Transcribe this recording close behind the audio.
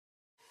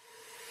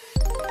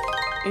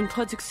une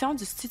production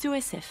du Studio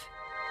SF.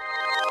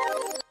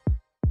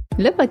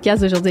 Le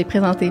podcast d'aujourd'hui est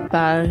présenté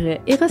par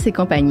Eros et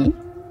compagnie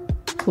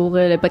pour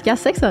le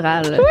podcast Sexe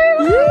oral.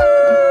 Oui!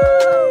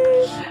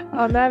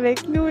 On a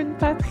avec nous une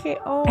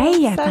Patreon.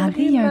 Hey,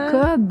 attendez, il y a un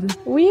code.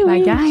 Oui, La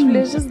oui, gang. je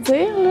voulais juste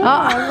dire,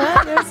 là,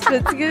 avant, là, si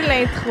tu veux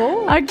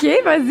l'intro. OK,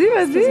 vas-y.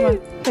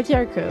 Fait qu'il y a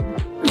un code.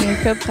 Il y a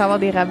un code pour avoir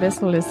des rabais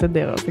sur le site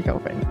d'Eros et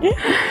compagnie.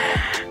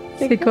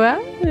 C'est quoi?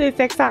 Les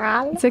Sexe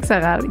oral. Sexe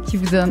oral qui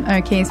vous donne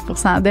un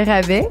 15% de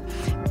rabais.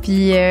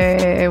 Puis,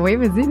 oui,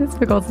 vas-y, là, tu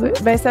peux continuer.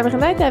 Ben,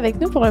 Sabrina était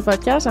avec nous pour le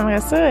podcast. J'aimerais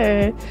ça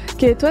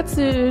que toi,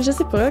 je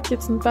sais pas, que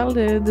tu nous parles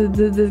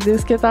de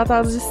ce que t'as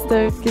entendu,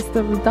 qu'est-ce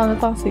que t'en as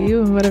pensé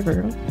ou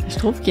whatever. Je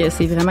trouve que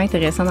c'est vraiment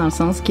intéressant dans le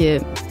sens que,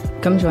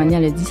 comme Joanie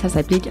elle a dit, ça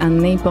s'applique à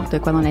n'importe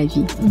quoi dans la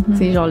vie. Tu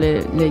sais, genre le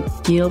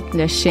guilt,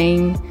 le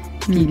shame,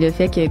 puis le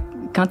fait que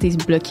quand t'es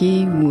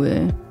bloqué ou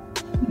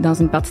dans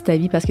une partie de ta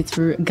vie parce que tu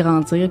veux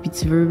grandir puis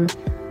tu veux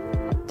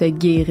te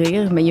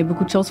guérir, mais il y a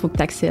beaucoup de choses qu'il faut que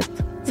tu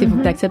acceptes. Tu sais, il faut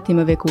que tu acceptes tes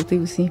mauvais côtés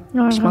aussi.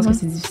 Ouais, je pense que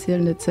c'est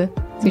difficile de ça. Tu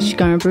sais, je suis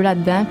quand même un peu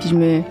là-dedans puis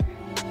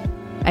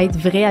être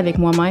vrai avec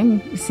moi-même,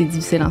 c'est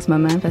difficile en ce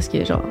moment parce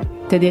que genre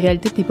t'as des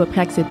réalités que t'es pas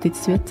prêt à accepter tout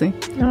de suite, tu sais.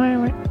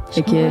 Ouais.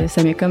 Fait que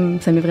ça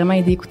m'a vraiment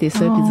aidé à écouter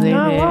ça puis dire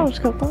wow, je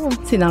suis contente.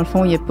 tu sais, dans le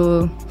fond,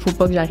 faut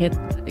pas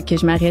que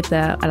je m'arrête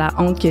à la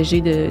honte que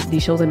j'ai des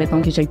choses,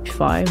 admettons, que j'ai pu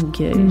faire ou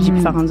que j'ai pu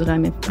faire endurer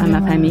à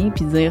ma famille,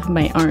 puis dire,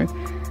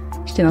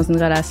 j'étais dans une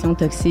relation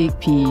toxique,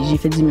 puis j'ai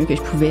fait du mieux que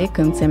je pouvais,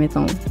 comme, tu sais,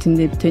 mettons,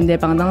 t'as une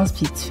dépendance,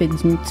 puis tu fais du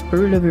mieux que tu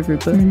peux, là, veux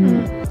pas.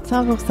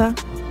 100%.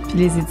 Puis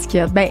les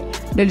étiquettes. Ben,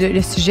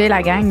 le sujet,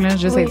 la gang, là,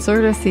 juste être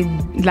sûr, là, c'est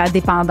de la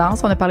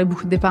dépendance. On a parlé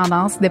beaucoup de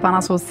dépendance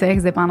au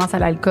sexe, dépendance à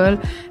l'alcool.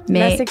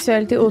 Mais la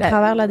sexualité au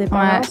travers de la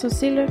dépendance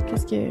aussi, là.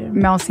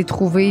 Mais on s'est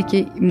trouvé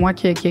qu'il n'y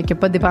a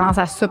pas de dépendance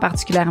à ça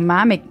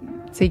particulièrement, mais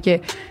tu sais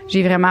que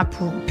j'ai vraiment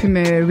pu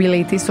me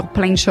relater sur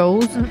plein de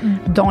choses,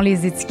 dont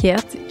les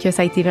étiquettes, que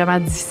ça a été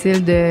vraiment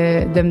difficile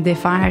de me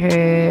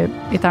défaire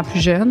étant plus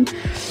jeune.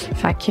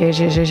 Fait que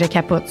je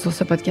capote sur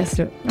ce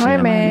podcast-là.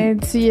 Ouais, mais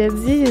tu y as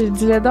dit,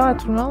 dis-le donc à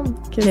tout le monde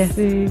que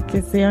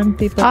c'est un de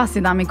tes potes. Ah, c'est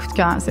dans mes coups de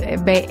cœur.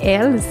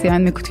 C'est un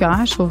de mes coups de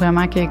cœur. Je trouve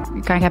vraiment que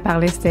quand elle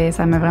parlait,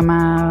 ça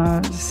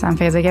me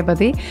faisait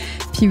capoter.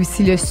 Puis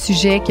aussi le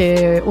sujet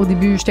que au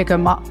début, j'étais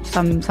comme,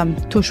 ça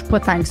me touche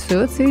pas tant que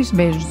ça, tu sais.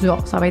 Ben, je dis,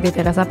 ça va être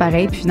intéressant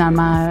pareil. Puis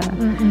finalement,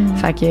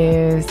 fait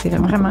que c'est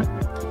vraiment.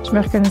 Je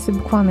me reconnaissais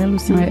beaucoup en elle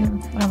aussi. Ouais.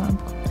 Vraiment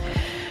beaucoup.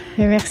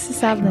 Et merci,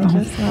 Sab, d'être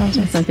là.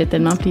 Ça me fait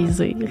tellement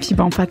plaisir. Puis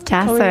bon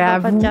podcast à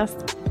vous.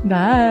 Podcast.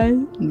 Bye.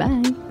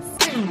 Bye.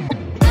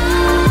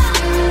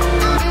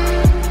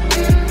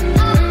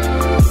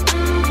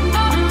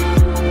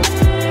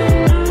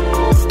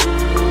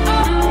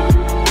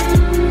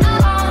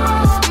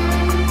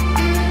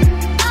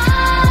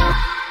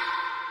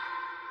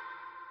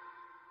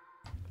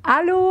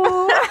 Allô?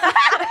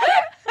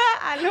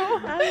 Allô?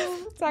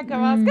 Ça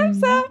commence comme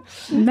ça.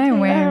 Ben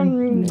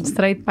ouais.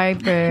 Straight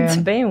pipe.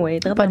 Ben ouais.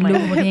 Pas de l'eau,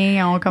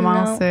 rien. On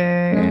commence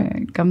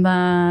comme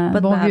dans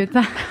bon vieux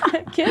temps.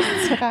 Qu'est-ce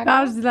que tu racontes?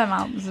 Ah, je dis la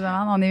merde.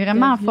 On est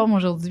vraiment en forme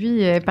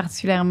aujourd'hui,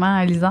 particulièrement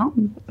à Lisande.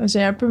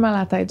 J'ai un peu mal à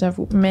la tête,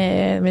 j'avoue.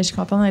 Mais je suis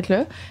contente d'être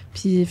là.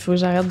 Puis il faut que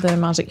j'arrête de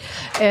manger.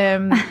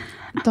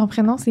 Ton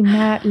prénom, c'est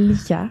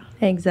Malyka.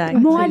 Exact.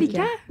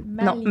 Malyka?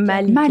 Non,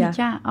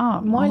 Malyka.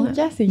 Ah,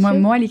 Malyka, c'est qui?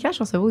 Malyka, je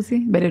trouve ça beau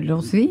aussi. Ben là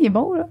aussi, il est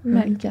beau, là.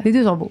 Malyka. Les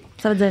deux sont beaux.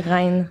 Ça veut dire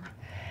reine.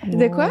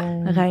 De quoi?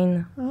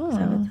 Reine. Oh. Ça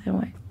veut dire,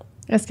 ouais.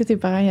 Est-ce que tes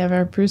parents, il y avait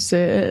un peu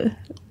ce...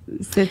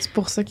 C'est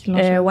pour ça qu'ils l'ont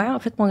choisi? Ouais, en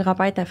fait, mon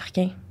grand-père est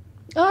africain.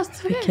 Ah,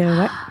 c'est vrai? Fait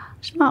que, ouais.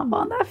 Je m'en vais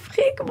en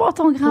Afrique voir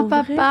ton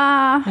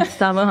grand-papa. Tu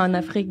t'en vas en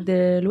Afrique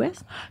de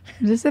l'Ouest?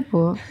 Je sais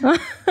pas.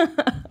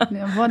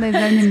 On voir des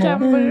animaux.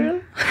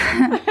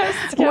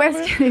 Où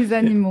est-ce qu'il y a des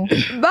animaux?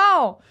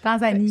 Bon!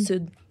 Tanzanie.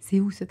 Sud. C'est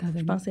où, ça, Tanzanie?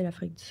 Je pense que c'est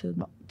l'Afrique du Sud.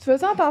 Bon. Tu fais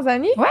ça en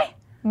Tanzanie? Ouais.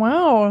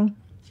 Wow!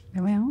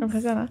 Ben ouais,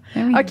 Impressionnant.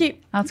 Ben oui. OK.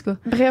 En tout cas.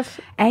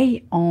 Bref.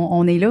 Hey,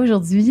 on est là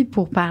aujourd'hui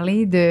pour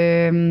parler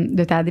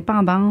de ta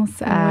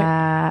dépendance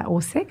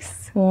au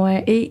sexe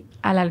et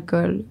à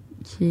l'alcool,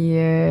 qui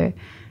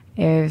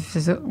c'est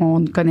ça, on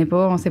ne connaît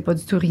pas, on ne sait pas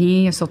du tout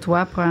rien sur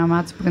toi.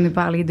 Premièrement, tu pourrais nous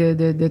parler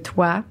de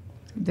toi,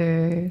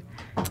 de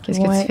qu'est-ce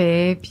que tu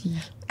fais, puis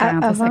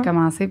quand ça a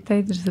commencé,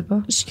 peut-être, je sais pas.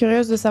 Je suis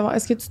curieuse de savoir,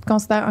 est-ce que tu te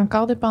considères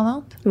encore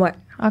dépendante? Ouais.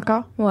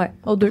 Encore? Ouais.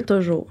 Aux deux.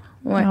 Toujours.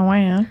 Ouais. Ah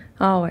ouais, hein?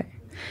 Ah ouais.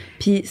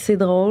 Puis c'est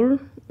drôle,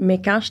 mais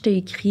quand je t'ai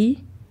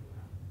écrit,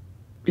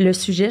 le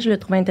sujet, je le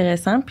trouvais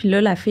intéressant. Puis là,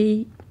 la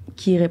fille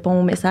qui répond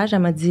au message,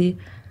 elle m'a dit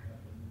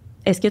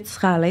 « Est-ce que tu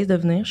seras à l'aise de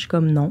venir? » Je suis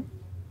comme « Non. »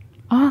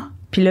 Ah!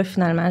 Puis là,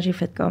 finalement, j'ai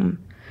fait comme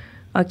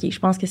OK, je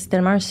pense que c'est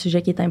tellement un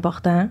sujet qui est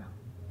important,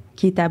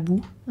 qui est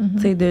tabou,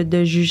 tu sais,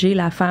 de juger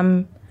la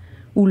femme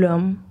ou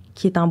l'homme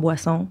qui est en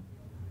boisson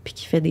puis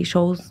qui fait des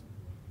choses,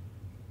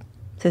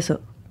 c'est ça,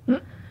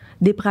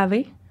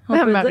 dépravées.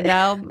 Elle me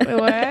regarde.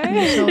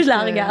 Ouais. Je la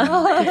regarde.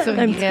 Que tu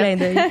Un petit clin regrettes.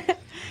 d'œil.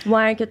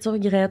 Ouais, que tu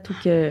regrettes ou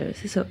que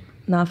c'est ça,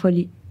 dans la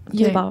folie.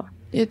 Y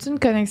a-t-il une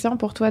connexion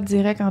pour toi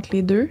directe entre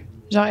les deux?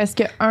 Genre, est-ce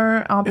que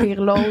un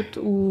empire l'autre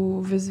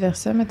ou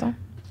vice-versa, mettons?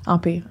 En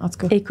pire, en tout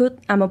cas. Écoute,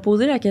 elle m'a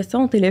posé la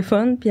question au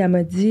téléphone, puis elle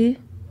m'a dit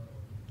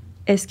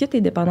 « Est-ce que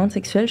t'es dépendante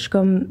sexuelle? » Je suis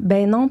comme «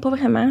 Ben non, pas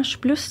vraiment. Je suis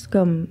plus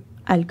comme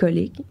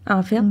alcoolique,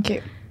 en fait.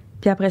 OK. »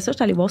 Puis après ça, je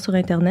suis allée voir sur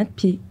Internet,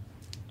 puis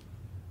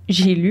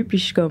j'ai lu, puis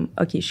je suis comme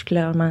 « OK, je suis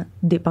clairement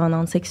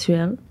dépendante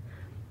sexuelle. »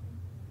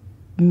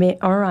 Mais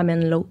un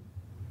amène l'autre.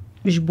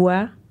 Je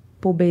bois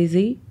pour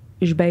baiser,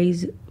 je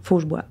baise, faut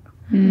que je bois.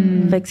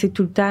 Fait que c'est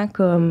tout le temps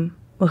comme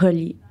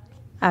relié.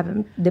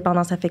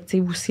 Dépendance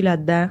affective aussi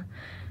là-dedans.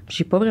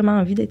 J'ai pas vraiment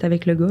envie d'être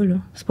avec le gars, là.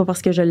 C'est pas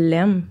parce que je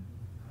l'aime,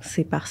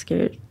 c'est parce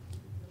que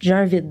j'ai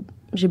un vide.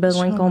 J'ai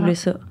besoin de combler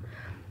ça.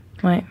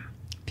 Ouais.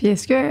 Puis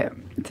est-ce que,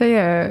 tu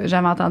sais,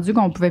 j'avais entendu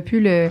qu'on pouvait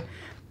plus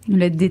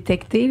le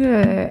détecter,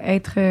 là,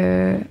 être...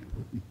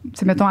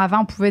 mettons,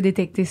 avant, on pouvait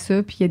détecter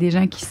ça, puis il y a des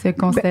gens qui se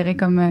considéraient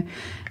comme...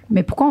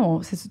 mais pourquoi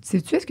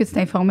sais-tu, est-ce que tu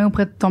t'es informé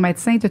auprès de ton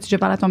médecin? T'as-tu déjà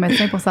parlé à ton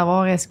médecin pour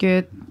savoir est-ce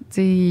que, tu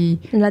sais...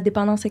 La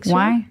dépendance sexuelle?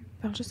 Ouais.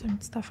 Parle juste une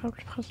petite affaire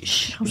plus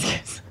proche.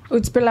 Ou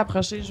tu peux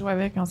l'approcher, jouer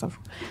avec, on s'en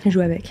fout. Joue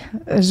avec.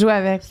 Joue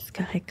avec. C'est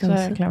correct comme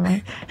ça. Avec la main.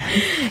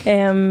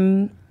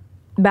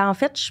 Ben en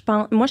fait,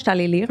 moi, je suis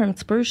allée lire un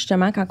petit peu,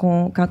 justement, quand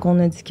on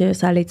a dit que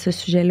ça allait être ce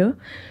sujet-là.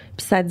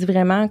 Puis ça dit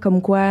vraiment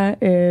comme quoi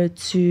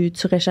tu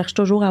recherches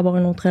toujours à avoir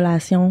une autre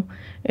relation.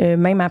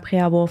 Même après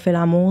avoir fait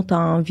l'amour, tu as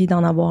envie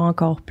d'en avoir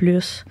encore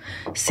plus.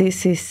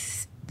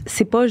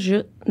 C'est pas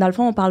juste... Dans le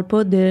fond, on parle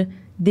pas de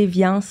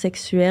déviance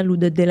sexuelle ou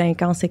de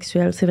délinquance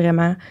sexuelle. C'est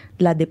vraiment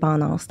de la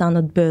dépendance. T'en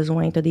as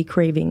besoin. T'as des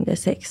cravings de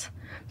sexe.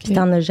 Puis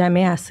t'en as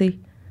jamais assez.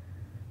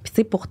 Puis tu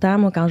sais, pourtant,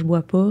 moi, quand je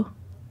bois pas...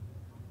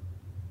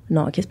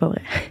 Non, OK, c'est pas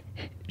vrai.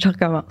 Je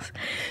recommence.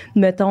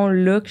 Mettons,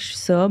 là, que je suis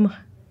sobre,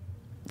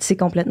 c'est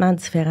complètement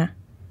différent.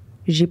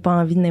 J'ai pas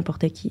envie de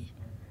n'importe qui.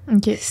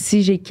 OK.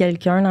 Si j'ai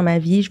quelqu'un dans ma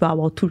vie, je vais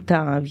avoir tout le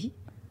temps envie.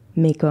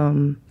 Mais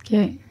comme... OK.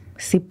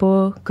 C'est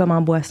pas comme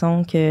en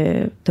boisson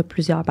que t'as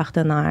plusieurs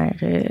partenaires.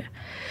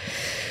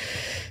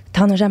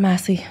 T'en as jamais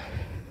assez.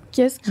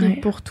 Qu'est-ce qui,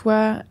 pour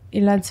toi, est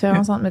la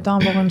différence entre, mettons,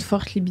 avoir une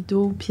forte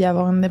libido puis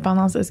avoir une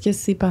dépendance? Est-ce que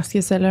c'est parce que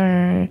ça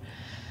a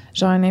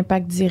un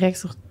impact direct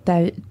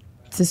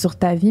sur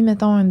ta vie,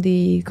 mettons, une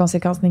des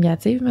conséquences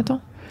négatives,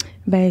 mettons?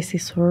 Ben c'est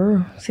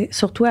sûr.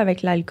 Surtout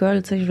avec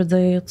l'alcool, tu sais, je veux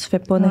dire, tu fais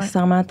pas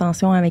nécessairement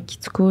attention avec qui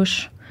tu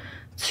couches.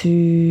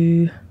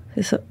 C'est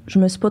ça. Je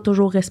me suis pas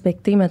toujours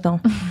respectée, mettons,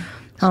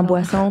 en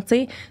boisson. Tu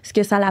sais, ce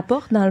que ça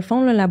l'apporte, dans le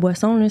fond, là, la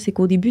boisson, là, c'est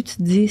qu'au début, tu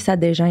te dis, ça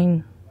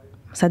dégêne.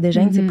 Ça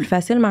dégêne, c'est plus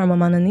facile, mais à un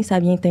moment donné, ça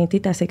vient teinter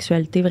ta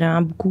sexualité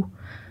vraiment beaucoup.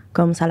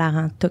 Comme ça la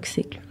rend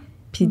toxique.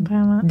 Puis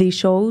des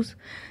choses,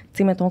 tu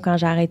sais, mettons, quand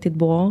j'ai arrêté de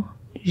boire,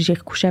 j'ai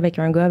recouché avec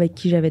un gars avec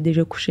qui j'avais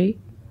déjà couché.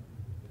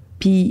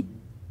 Puis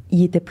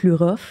il était plus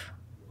rough,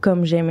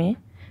 comme j'aimais.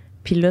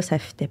 Puis là, ça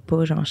fitait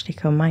pas. Genre, j'étais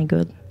comme, my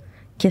God,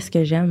 qu'est-ce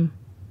que j'aime?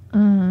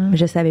 Mais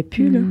je savais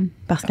plus, là.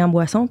 Parce qu'en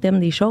boisson, t'aimes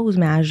des choses,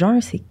 mais à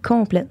jeun, c'est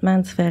complètement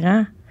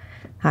différent.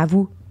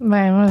 Avoue.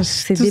 Ben, moi,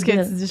 c'est tout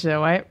débile. Ce que tu dis,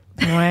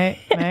 ouais.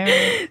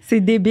 C'est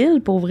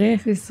débile, pour vrai.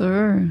 C'est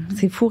sûr.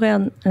 C'est fou,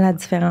 raide, la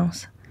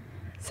différence.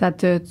 Ça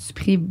tu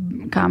pris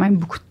quand même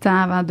beaucoup de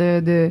temps avant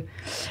de...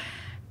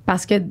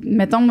 Parce que,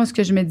 mettons, moi, ce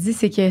que je me dis,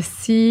 c'est que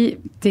si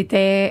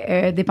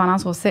t'étais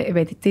dépendante au sexe,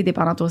 ben, t'étais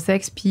dépendante au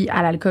sexe, puis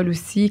à l'alcool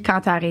aussi,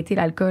 quand t'as arrêté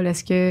l'alcool,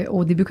 est-ce que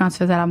au début, quand tu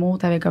faisais l'amour,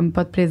 t'avais comme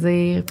pas de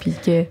plaisir, puis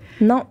que...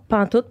 Non,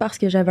 pas en tout, parce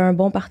que j'avais un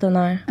bon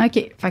partenaire.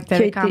 OK. Fait que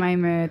t'avais quand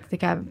même... t'étais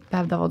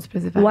capable d'avoir du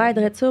plaisir. Ouais,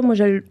 de ça, moi,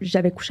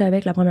 j'avais couché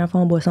avec la première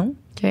fois en boisson.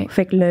 OK.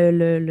 Fait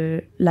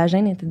que la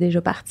gêne était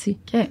déjà partie.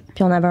 OK.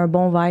 Puis on avait un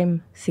bon vibe.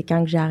 C'est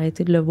quand j'ai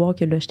arrêté de le voir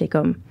que là, j'étais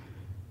comme...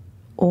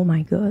 Oh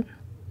my God,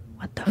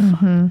 what the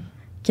fuck?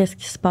 Qu'est-ce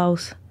qui se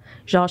passe?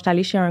 Genre, j'étais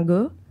allée chez un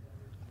gars,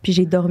 puis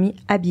j'ai dormi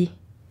habillée.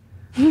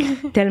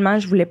 Tellement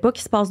je voulais pas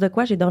qu'il se passe de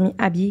quoi, j'ai dormi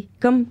habillée.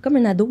 Comme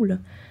une ado, là.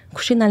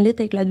 Couchée dans le lit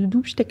avec la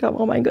doudou, puis j'étais comme,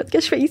 oh my God,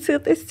 qu'est-ce que je fais ici?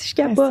 Si je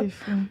capote.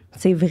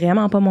 C'est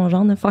vraiment pas mon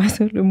genre de faire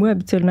ça. Là. Moi,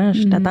 habituellement,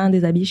 je t'attends à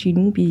déshabiller chez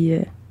nous, puis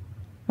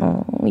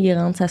on y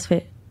rentre, ça se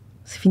fait.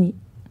 C'est fini.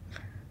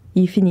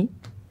 Il est fini.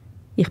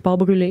 Il repart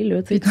brûlé,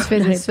 là. Puis tu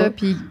faisais ça,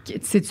 puis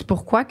sais-tu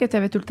pourquoi que tu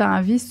avais tout le temps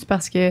envie? C'est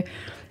parce que,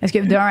 est-ce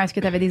que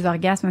tu avais des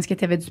orgasmes? Est-ce que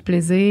tu avais du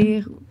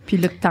plaisir? Puis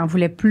là, tu en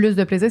voulais plus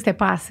de plaisir? C'était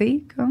pas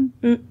assez, comme?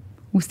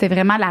 Ou c'était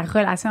vraiment la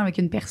relation avec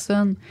une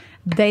personne,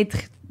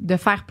 de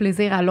faire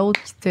plaisir à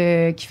l'autre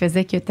qui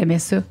faisait que tu aimais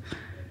ça?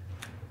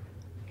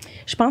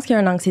 Je pense qu'il y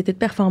a une anxiété de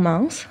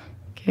performance.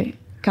 OK.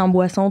 Qu'en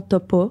boisson, t'as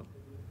pas.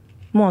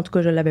 Moi, en tout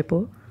cas, je l'avais pas.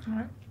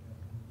 Ouais.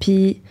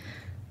 Puis...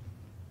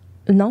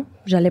 Non,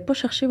 j'allais pas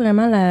chercher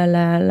vraiment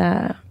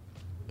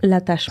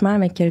l'attachement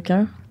avec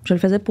quelqu'un. Je le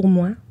faisais pour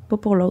moi, pas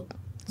pour l'autre.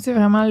 C'est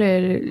vraiment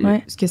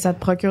ce que ça te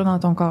procure dans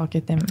ton corps que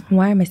t'aimes.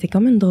 Ouais, mais c'est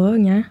comme une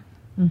drogue, hein?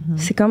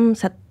 C'est comme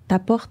ça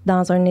t'apporte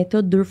dans un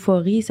état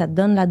d'euphorie, ça te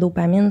donne la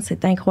dopamine,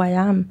 c'est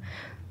incroyable.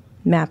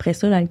 Mais après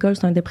ça, l'alcool,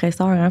 c'est un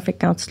dépresseur, hein? Fait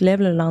que quand tu te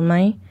lèves le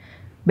lendemain,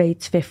 ben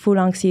tu fais full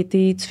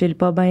anxiété, tu files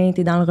pas bien,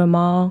 t'es dans le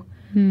remords.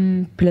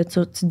 Puis là,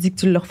 tu te dis que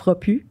tu le referas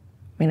plus.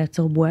 Mais là,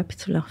 tu rebois, puis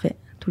tu le refais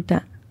tout le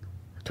temps.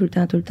 Tout le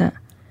temps.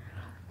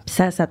 Puis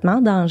ça te met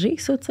en danger,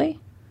 ça, tu sais.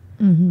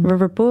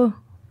 Veux pas.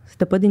 Si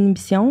t'as pas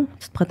d'inhibition,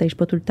 tu te protèges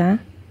pas tout le temps.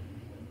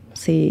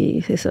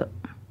 c'est ça.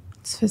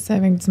 Tu fais ça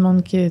avec du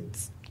monde que tu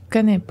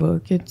connais pas,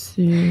 que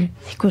tu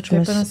Écoute,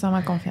 fais pas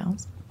nécessairement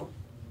confiance.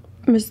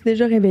 Je me suis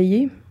déjà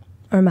réveillée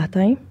un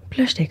matin,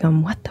 puis là, j'étais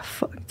comme, what the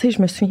fuck? Tu sais,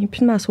 je me souviens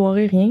plus de ma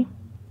soirée, rien.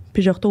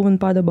 Puis je retrouve une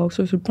paire de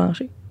boxers sur le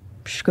plancher.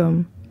 Puis je suis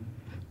comme,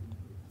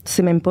 tu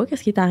sais même pas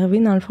qu'est-ce qui est arrivé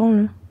dans le fond,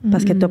 là.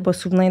 Parce que t'as pas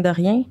souvenir de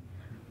rien.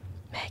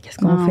 Mais qu'est-ce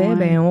qu'on fait?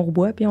 Ben, on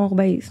reboit puis on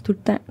rebaise tout le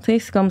temps. Tu sais,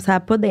 c'est comme ça n'a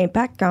pas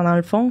d'impact quand, dans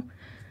le fond,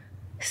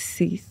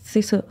 c'est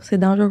ça, c'est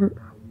dangereux.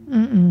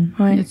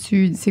 Ouais.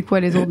 C'est quoi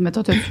les autres?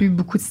 Mettons, as-tu eu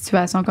beaucoup de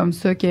situations comme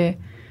ça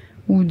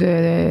ou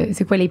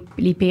c'est quoi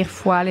les pires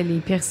fois, les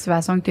pires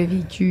situations que tu as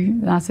vécues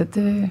dans cette...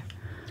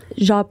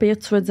 Genre pire,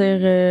 tu veux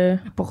dire...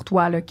 pour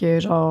toi, là, que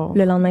genre...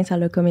 Le lendemain, ça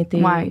l'a comme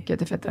été... Ouais, que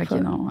t'as fait, OK,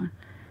 non, ouais.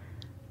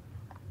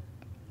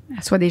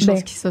 Soit des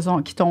choses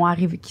qui t'ont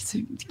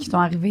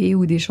arrivé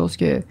ou des choses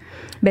que...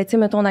 Ben, tu sais,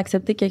 mettons, on a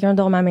accepté que quelqu'un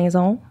dorme à la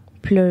maison,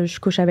 puis là, je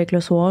couche avec le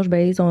soir, je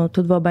baise,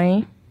 tout va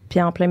bien,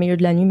 puis en plein milieu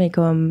de la nuit, mais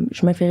comme,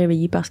 je me fais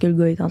réveiller parce que le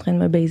gars est en train de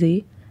me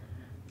baiser.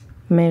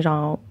 Mais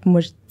genre,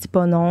 moi, je dis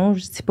pas non,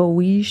 je dis pas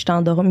oui, je suis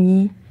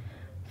endormie.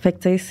 Fait que,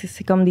 tu sais,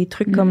 c'est comme des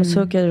trucs comme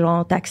ça que,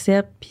 genre,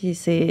 t'acceptes, puis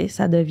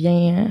ça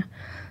devient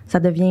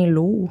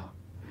lourd.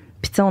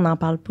 Puis, tu sais, on n'en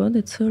parle pas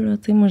de ça, là.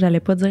 Tu sais, moi, j'allais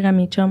pas dire à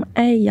mes chums, «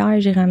 Hey,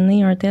 hier, j'ai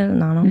ramené un tel. »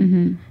 Non.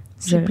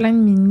 C'est plein de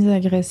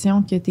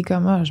mini-agressions que t'es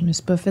comme, je me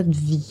suis pas fait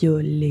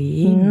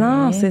violer.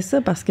 Non, mais... c'est ça,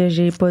 parce que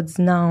j'ai pas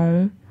dit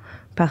non,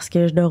 parce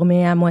que je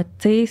dormais à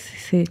moitié.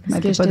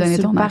 Parce que je t'ai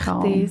sur le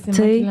party,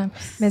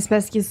 mais c'est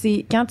parce que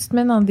quand tu te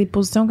mets dans des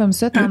positions comme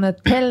ça, t'en as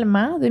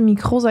tellement de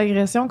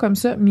micro-agressions comme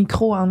ça,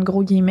 micro entre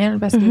gros guillemets,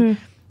 parce que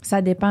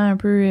ça dépend un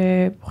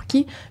peu pour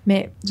qui.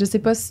 Mais je sais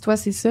pas si toi,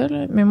 c'est ça,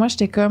 là, mais moi,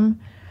 j'étais comme...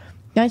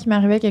 Quand il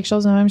m'arrivait quelque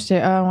chose de même,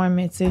 j'étais ouais,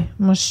 mais tu sais,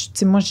 moi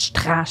je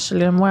trash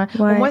là, moi.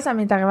 Au moins ça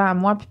m'est arrivé à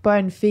moi puis pas à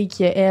une fille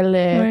qui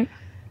elle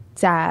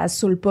tu sais, elle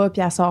saoule pas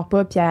puis elle sort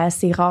pas puis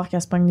c'est rare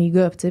qu'elle se pogne les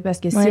gars, tu sais, parce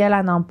que si elle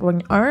en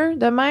pogne un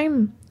de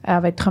même,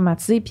 elle va être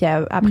traumatisée puis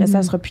après ça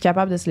elle sera plus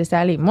capable de se laisser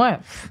aller. Moi,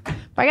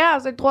 pas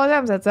grave, c'est le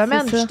 3e cette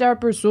semaine, j'étais un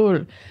peu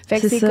saoule. Fait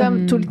que c'est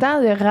comme tout le temps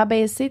de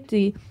rabaisser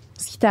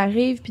ce qui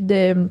t'arrive puis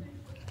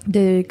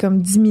de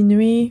comme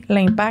diminuer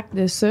l'impact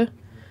de ça,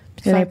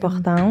 puis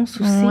l'importance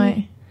aussi.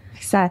 Ouais.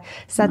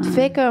 Ça te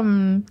fait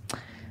comme...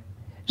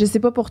 Je sais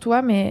pas pour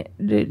toi, mais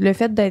le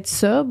fait d'être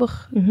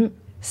sobre,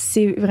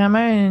 c'est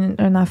vraiment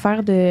une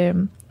affaire de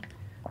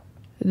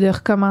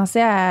recommencer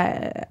à...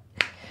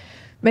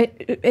 Mais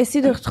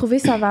essayer de retrouver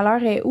sa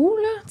valeur est où,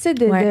 là? Tu sais,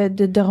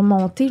 de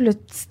remonter, là,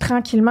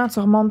 tranquillement,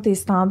 tu remontes tes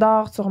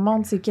standards, tu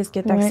remontes qu'est-ce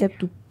que tu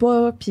acceptes ou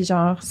pas, puis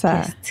genre,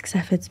 ça... Qu'est-ce que ça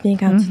fait du bien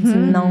quand tu dis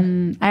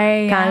non?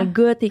 Hey, quand le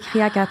gars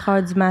t'écrit à 4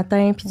 heures du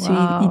matin, puis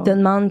il te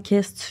demande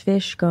qu'est-ce que tu fais,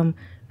 je suis comme,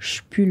 je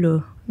suis plus là.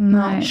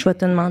 Non. Je vais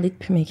te demander de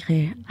plus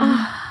m'écrire.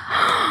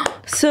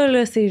 Ça,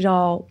 là, c'est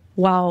genre,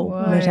 wow.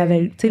 Mais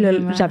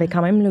j'avais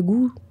quand même le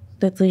goût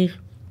de dire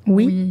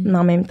oui, mais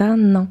en même temps,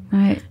 non.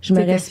 Ouais. Je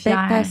me respecte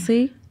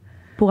assez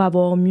pour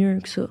avoir mieux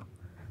que ça.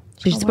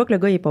 Je dis pas que le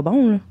gars, il est pas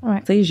bon, là.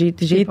 Ouais. J'ai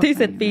été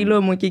cette fille-là,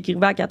 moi, qui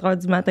écrivait à 4 heures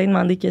du matin,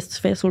 demander qu'est-ce que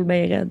tu fais sur le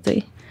bain raide, tu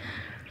sais.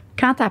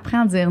 Quand tu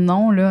apprends à dire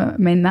non, là,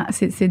 maintenant,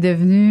 c'est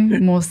devenu...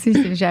 Moi aussi,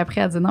 j'ai appris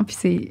à dire non, puis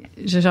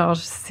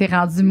c'est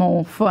rendu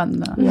mon fun,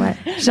 là. Ouais.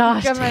 Genre,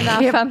 comme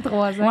un enfant de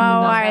 3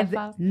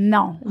 ans.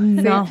 Non.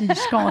 Puis je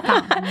suis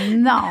contente.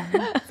 Non.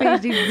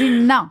 J'ai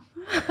dit non.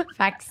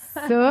 Fait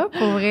que ça,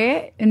 pour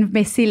vrai...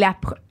 Mais c'est la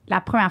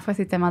première fois,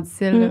 c'est tellement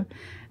difficile, là.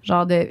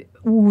 Genre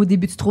où au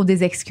début, tu trouves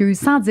des excuses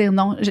sans dire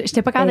non.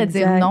 J'étais pas capable de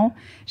dire non.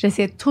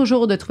 J'essayais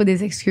toujours de trouver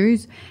des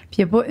excuses. Puis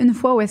il n'y a pas une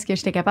fois où est-ce que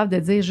j'étais capable de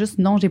dire juste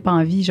non, j'ai pas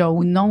envie, genre,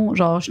 ou non,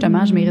 genre,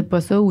 justement, je mérite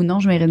pas ça, ou non,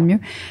 je mérite mieux.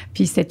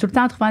 Puis c'était tout le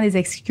temps en trouvant des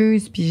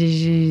excuses.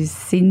 Puis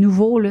c'est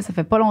nouveau, là. Ça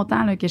fait pas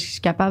longtemps là, que je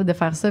suis capable de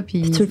faire ça.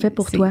 Puis tu le fais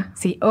pour toi.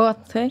 C'est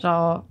hot,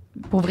 genre...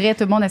 Pour vrai,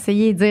 tout le monde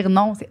essayait de dire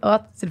non, c'est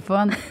hot, c'est le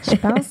fun. Je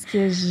pense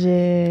que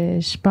je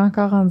suis pas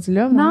encore rendue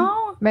là, moi. Non?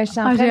 Ben, je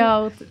suis en train... J'ai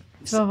hâte.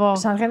 Tu vas voir. Je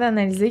suis en train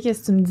d'analyser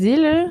qu'est-ce que tu me dis,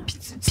 là. Puis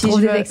tu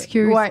trouves des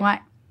excuses.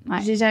 Ouais.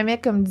 J'ai jamais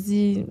comme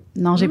dit...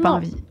 Non, j'ai pas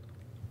envie.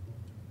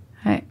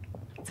 Ouais.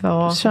 Tu vas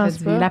voir. Je pense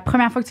pas. La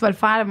première fois que tu vas le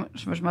faire,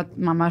 je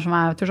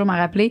vais toujours m'en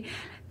rappeler.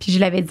 Puis je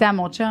l'avais dit à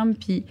mon chum,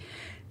 puis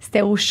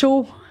c'était au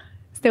show.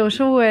 C'était au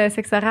show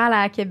Sexe oral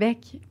à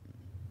Québec.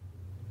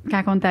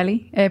 Quand on est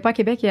allé. Pas à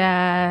Québec,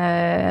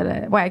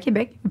 à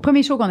Québec. Le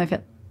premier show qu'on a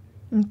fait.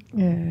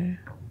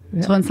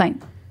 Sur une scène.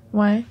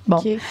 Ouais. Bon.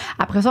 Okay.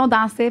 Après ça, on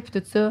dansait, puis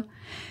tout ça.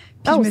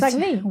 Puis au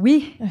Saguenay?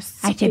 Oui.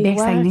 À Québec,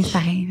 Saguenay, c'est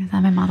pareil. C'est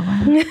au même endroit.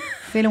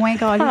 C'est loin,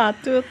 Carly. Ah,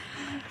 tout.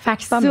 Fait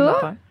que ça...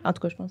 En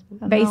tout cas, je pense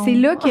pas. Ben, c'est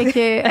là que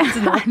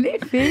les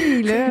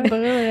filles,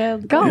 là.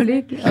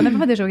 Carly. On n'a pas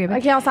fait de show au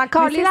Québec. OK, on s'en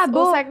calisse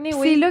là-bas. Au Saguenay,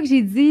 oui. C'est là que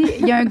j'ai dit,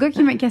 il y a un gars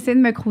qui essayait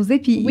de me cruiser,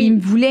 puis il me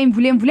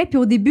voulait. Puis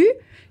au début,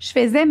 je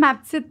faisais ma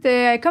petite,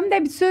 comme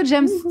d'habitude,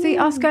 j'aime, tu sais,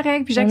 c'est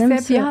correct, puis j'accepte,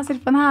 puis c'est le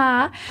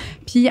fun,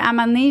 Puis à un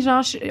moment donné,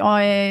 genre,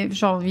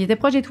 il était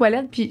proche des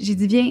toilettes, puis j'ai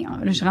dit, viens,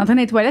 je suis rentrée dans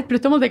les toilettes, puis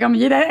tout le monde était comme,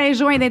 il est un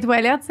joint dans les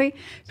toilettes, tu sais.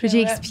 Puis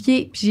j'ai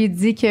expliqué, puis j'ai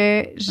dit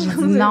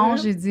non,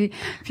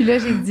 puis là,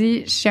 j'ai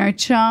dit, je suis un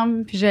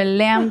chum, puis je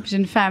l'aime, puis j'ai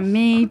une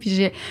famille,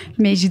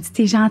 mais j'ai dit,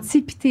 t'es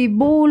gentil, puis t'es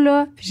beau,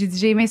 là. Puis j'ai dit,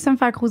 j'ai aimé ça me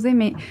faire croiser,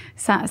 mais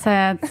ça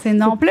c'est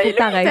non. Puis là, il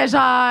était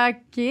genre,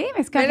 OK,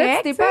 mais c'est correct. Mais là,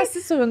 tu t'es pas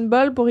assis sur une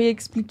bolle pour y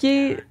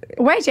expliquer.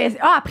 Ouais,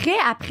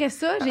 après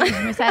ça, je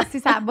me suis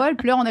assise sur la bolle,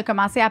 puis là, on a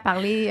commencé à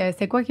parler.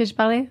 C'est quoi que je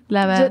parlais?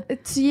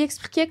 Tu y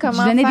expliquais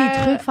comment je donnais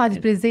des trucs pour faire du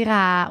plaisir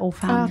aux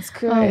femmes. En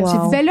tout cas, j'ai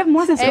dit, ben là,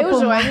 moi, ça sera pas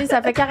moi. Joanie,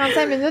 ça fait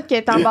 45 minutes qu'elle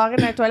est embarrée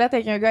dans la toilette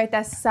avec un gars, elle est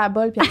assis sur la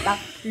bolle, puis elle parle.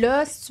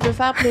 Là, si tu veux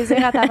faire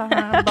plaisir à ta femme,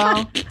 bon.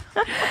 En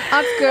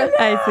tout cas,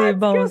 c'est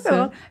bon,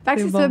 ça. Fait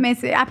que c'est ça, mais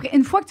après,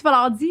 une fois que tu vas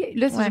leur dire,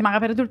 là, si je m'en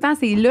rappelle tout le temps,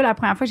 c'est là la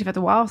première fois que j'ai fait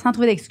wow, sans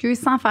trouver d'excuses,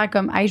 sans faire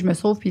comme, hey, je me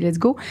sauve, puis let's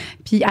go.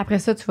 Puis après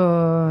ça, tu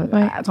vas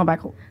tomber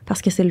accro.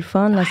 Parce que c'est le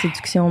fun, la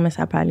séduction, mais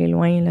ça peut aller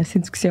loin, la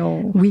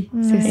séduction. Oui,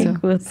 c'est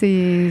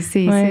ça.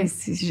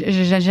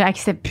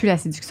 J'accepte plus la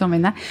séduction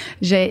maintenant.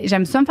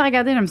 J'aime ça me faire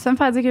regarder, j'aime ça me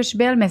faire dire que je suis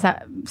belle, mais ça,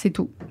 c'est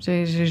tout.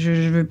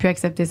 Je veux plus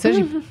accepter ça.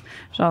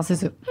 Genre, c'est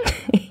ça.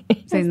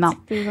 C'est non.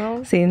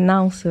 C'est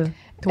non, ça.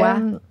 Toi?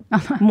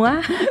 Moi?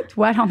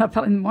 Toi, on a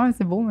parlé de moi,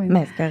 c'est beau.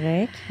 Mais c'est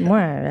correct. Moi,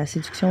 la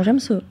séduction, j'aime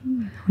ça.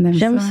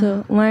 J'aime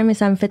ça. Ouais, mais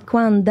ça me fait de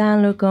quoi en dedans,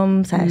 là,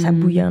 comme ça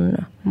bouillonne,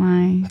 là.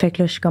 Ouais. Fait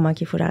que là, je suis comme, OK,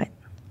 il faut que j'arrête.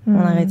 On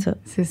arrête ça.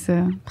 C'est ça.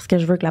 Parce que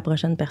je veux que la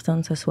prochaine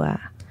personne, ce soit...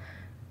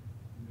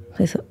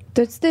 C'est ça.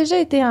 T'as-tu déjà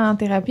été en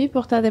thérapie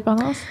pour ta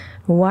dépendance?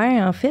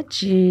 Ouais, en fait,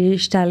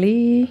 j'étais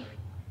allée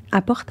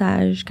à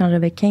Portage quand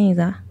j'avais 15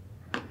 ans.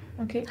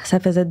 Okay. Ça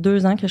faisait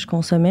 2 ans que je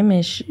consommais,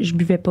 mais je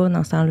buvais pas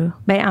dans ce temps-là.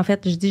 Ben, en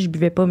fait, je dis je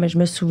buvais pas, mais je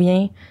me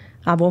souviens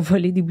avoir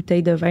volé des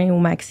bouteilles de vin au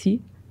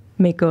Maxi,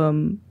 mais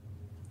comme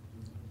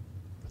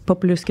pas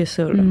plus que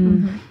ça, là.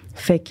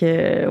 Fait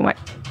que, ouais.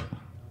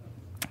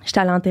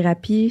 J'étais allée en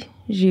thérapie.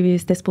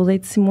 C'était supposé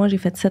être 6 mois, j'ai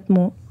fait 7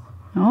 mois.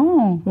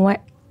 Oh! Ouais.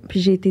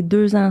 Puis j'ai été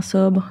 2 ans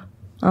sobre,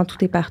 en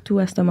tout et partout,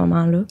 à ce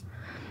moment-là.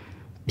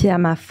 Puis à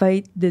ma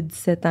fête de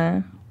 17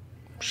 ans,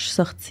 je suis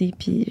sortie,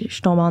 puis je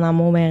suis tombée en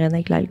amour bien raide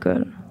avec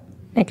l'alcool.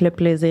 Avec le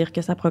plaisir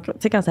que ça procure.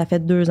 Tu sais, quand ça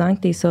fait 2 ans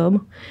que t'es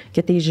sobre,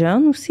 que t'es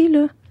jeune aussi,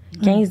 là,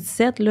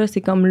 15-17, là,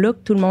 c'est comme là que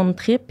tout le monde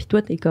trippe, puis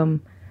toi, t'es comme,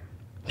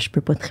 je peux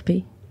pas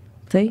tripper.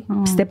 Tu sais?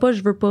 Puis c'était pas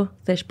je veux pas,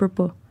 c'était je peux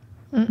pas.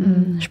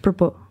 Je peux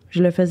pas.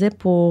 Je le faisais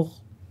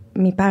pour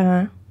mes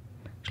parents,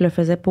 je le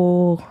faisais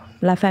pour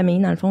la famille,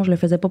 dans le fond, je le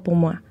faisais pas pour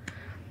moi.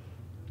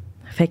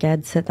 Fait qu'à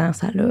 17 ans,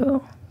 ça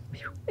l'a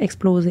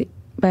explosé.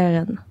 Ben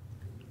raide.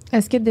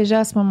 Est-ce que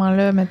déjà à ce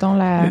moment-là, mettons,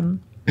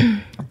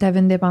 t'avais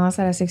une dépendance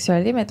à la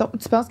sexualité, mettons,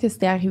 tu penses que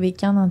c'était arrivé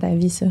quand dans ta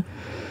vie, ça?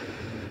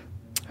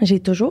 J'ai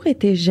toujours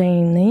été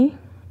gênée.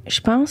 Je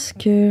pense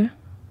que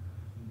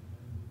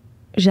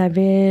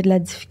j'avais de la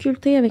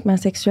difficulté avec ma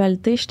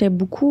sexualité. J'étais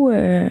beaucoup...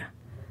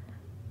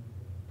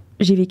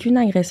 J'ai vécu une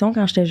agression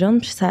quand j'étais jeune,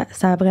 puis ça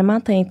a vraiment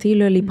teinté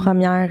là, les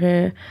premières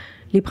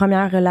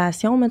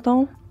relations,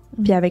 mettons.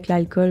 Puis avec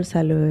l'alcool,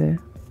 ça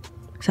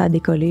a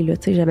décollé. Là,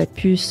 j'avais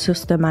plus ça,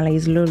 ce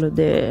malaise-là là,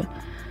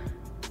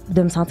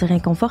 de me sentir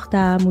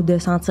inconfortable ou de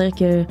sentir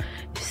que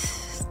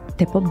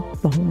c'était pas bon,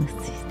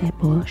 c'était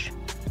poche.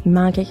 Il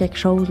manquait quelque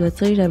chose. Là,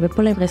 j'avais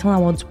pas l'impression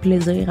d'avoir du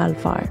plaisir à le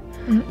faire.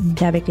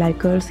 Puis avec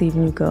l'alcool, c'est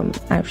venu comme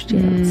ajouter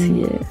un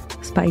petit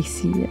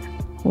spicy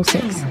au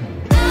sexe.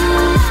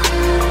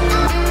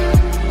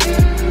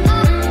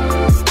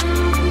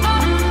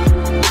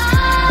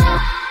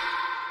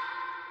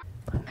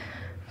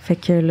 Fait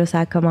que là,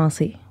 ça a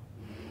commencé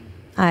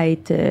à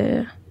être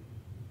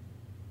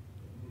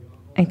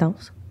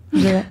intense.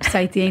 Ça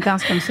a été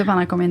intense comme ça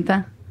pendant combien de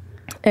temps?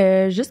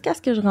 Jusqu'à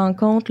ce que je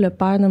rencontre le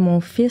père de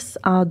mon fils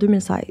en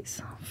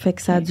 2016. Fait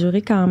que ça a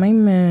duré quand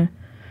même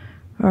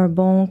un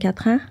bon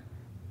 4 ans.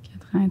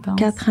 4 ans intense.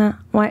 4 ans,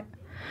 ouais.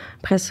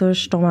 Après ça, je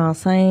suis tombée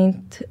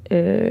enceinte.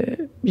 Je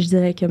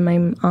dirais que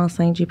même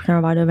enceinte, j'ai pris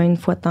un verre de vin une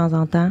fois de temps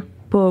en temps.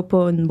 Pas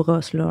une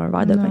brosse, là, un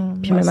verre de vin.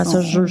 Puis même à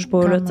ça, je juge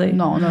pas, là, tu sais.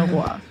 Non, on a le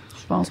droit.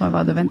 Je pense un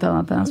verre de vin de temps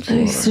en temps.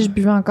 Si je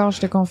buvais encore,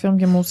 je te confirme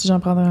que moi aussi, j'en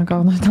prendrais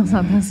encore de temps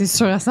en temps. C'est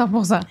sûr à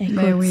 100%. Écoute,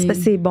 oui.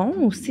 C'est bon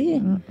aussi.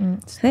 Tu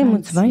sais, moi,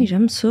 du vin,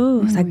 j'aime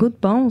ça. Ça goûte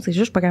bon. C'est juste,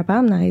 je suis pas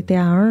capable d'arrêter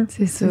à un.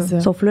 C'est ça.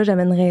 Sauf là,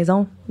 j'avais une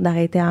raison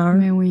d'arrêter à un.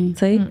 Mais oui. Tu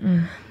sais.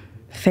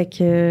 Fait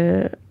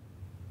que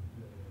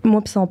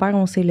moi puis son père,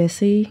 on s'est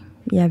laissés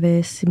il y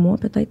avait 6 mois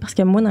peut-être. Parce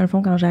que moi, dans le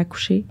fond, quand j'ai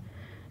accouché,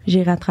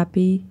 j'ai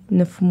rattrapé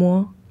 9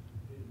 mois.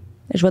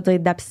 Je vais dire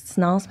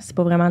d'abstinence, mais c'est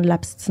pas vraiment de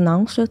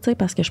l'abstinence, là, tu sais,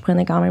 parce que je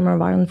prenais quand même un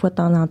verre une fois de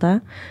temps en temps.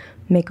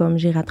 Mais comme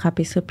j'ai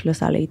rattrapé ça, puis là,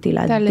 ça a été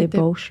la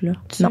débauche, là.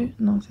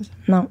 Non, c'est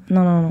ça.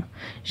 Non.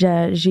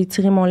 J'ai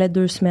tiré mon lait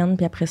 2 semaines,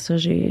 puis après ça,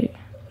 je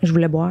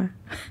voulais boire.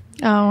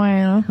 Ah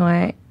ouais, hein?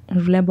 Ouais, je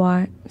voulais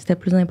boire. C'était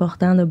plus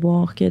important de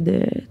boire que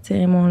de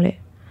tirer mon lait.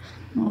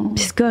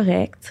 Puis c'est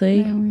correct, tu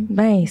sais.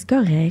 Ben, c'est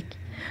correct.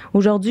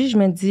 Aujourd'hui, je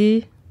me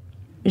dis...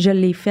 Je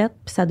l'ai faite,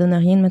 puis ça donne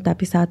rien de me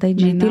taper sa tête.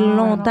 J'ai été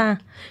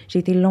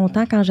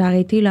longtemps quand j'ai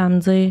arrêté là, à me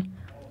dire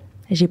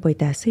j'ai pas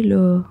été assez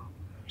là,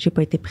 j'ai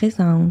pas été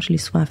présente, je l'ai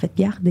souvent fait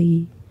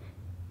garder.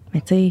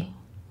 Mais tu sais,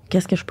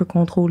 qu'est-ce que je peux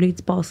contrôler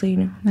du passé,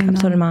 là?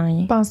 Absolument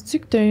rien. Penses-tu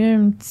que tu as eu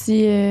un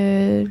petit...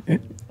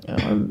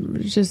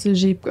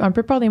 j'ai un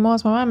peu peur des mots en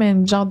ce moment, mais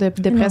une genre de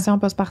dépression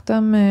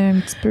postpartum, un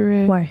petit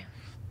peu...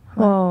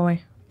 Ouais.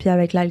 Puis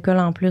avec l'alcool,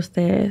 en plus,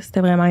 c'était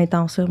vraiment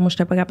intense. Moi,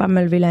 j'étais pas capable de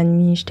me lever la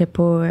nuit. J'étais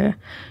pas là.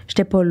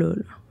 J'étais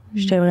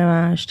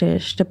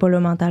pas là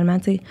mentalement,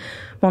 tu sais.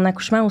 Mon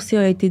accouchement aussi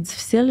a été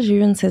difficile. J'ai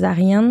eu une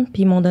césarienne,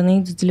 puis ils m'ont donné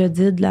du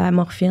Diallo, de la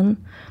morphine.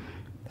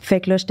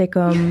 Fait que là, j'étais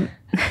comme...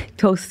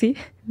 Toi aussi?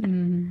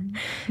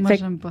 Moi,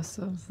 j'aime pas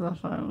ça, ces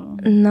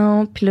affaires-là.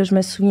 Non, puis là, je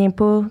me souviens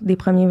pas des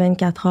premiers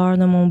 24 heures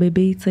de mon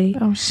bébé, tu sais.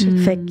 Oh, shit.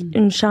 Fait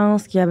qu'une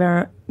chance qu'il y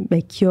avait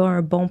qu'il y a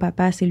un bon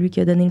papa, c'est lui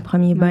qui a donné le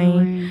premier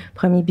bain,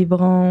 premier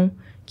biberon,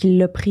 qui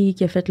l'a pris,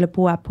 qui a fait le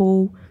pot à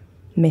pot.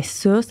 Mais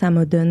ça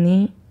m'a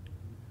donné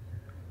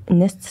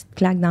une petite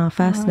claque d'en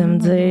face de me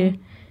dire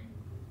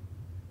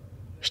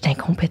je suis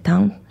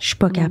incompétente, je suis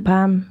pas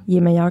capable, il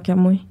est meilleur que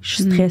moi, je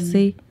suis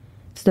stressée.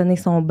 Tu donnais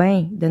son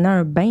bain, donnait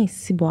un bain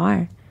si boire.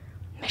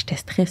 Mais j'étais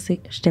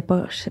stressée, j'étais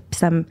pas... Puis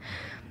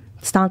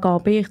c'était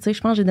encore pire, tu sais. Je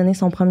pense que j'ai donné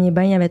son premier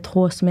bain, il y avait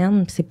 3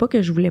 semaines. Puis c'est pas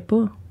que je voulais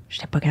pas,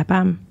 j'étais pas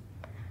capable.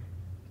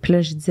 Puis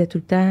là, je disais tout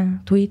le temps,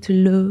 toi, tu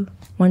l'as,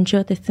 one shot,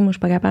 moi, je suis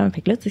pas capable.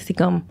 Fait que là, tu sais, c'est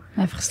comme...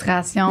 La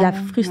frustration. La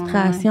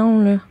frustration,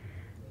 là.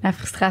 La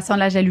frustration,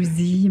 la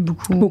jalousie,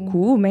 beaucoup.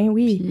 Beaucoup, ben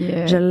oui.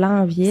 Puis, je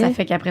l'enviais. Ça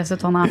fait qu'après ça,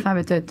 ton enfant,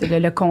 ben,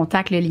 le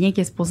contact, le lien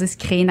qui est supposé se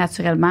créer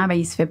naturellement, ben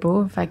il se fait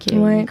pas. Fait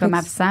qu'il est comme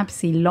absent, puis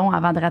c'est long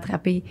avant de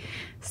rattraper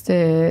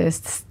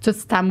tout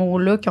cet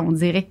amour-là qu'on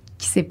dirait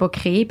qu'il s'est pas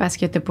créé parce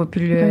que t'as pas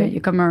pu il y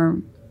a comme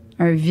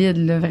un vide,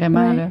 là,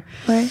 vraiment. Là.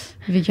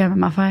 Vécu la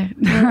même affaire.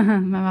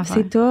 Même affaire.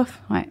 C'est tough.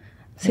 Ouais.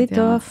 C'est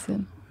tough.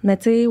 Mais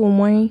tu sais, au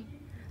moins,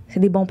 c'est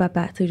des bons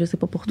papas. Tu sais, je sais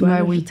pas pour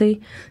toi. Oui. Tu sais,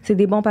 c'est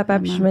des bons papas.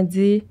 Puis je me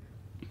dis...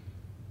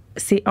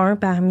 C'est un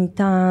parmi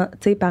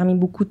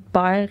beaucoup de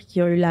pères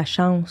qui a eu la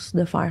chance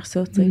de faire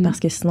ça,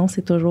 parce que sinon,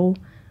 c'est toujours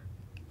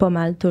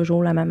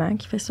la maman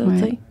qui fait ça,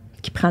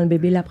 qui prend le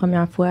bébé la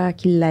première fois,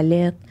 qui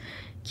l'allaite,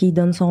 qui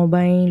donne son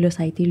bain. Là,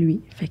 ça a été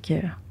lui. Fait que...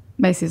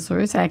 Ben c'est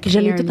sûr, ça a créé je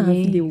l'ai un tout lien, en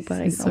vidéo,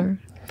 par exemple. Sûr.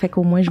 Fait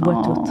qu'au moins, je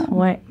vois tout.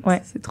 Ouais.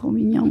 C'est trop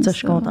mignon, ça. Je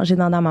suis contente. J'ai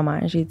demandé à ma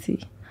mère, j'ai dit...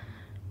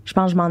 Je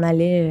pense que je m'en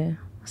allais...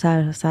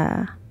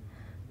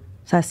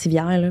 Ça a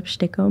civière, là, puis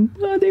j'étais comme,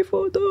 prends des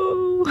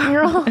photos!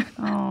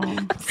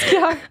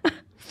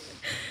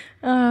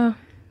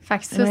 Fait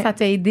que ça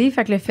t'a aidé.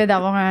 Fait que le fait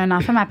d'avoir un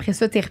enfant, mais après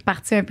ça, t'es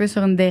reparti un peu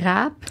sur une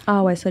dérape.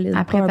 Ah ouais, solide.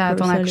 Après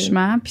ton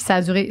accouchement. Puis ça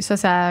a duré,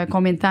 ça a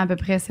combien de temps à peu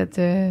près, cette...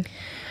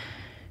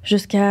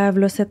 Jusqu'à,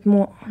 7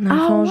 mois. Dans le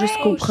fond,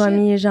 jusqu'au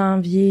 1er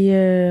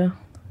janvier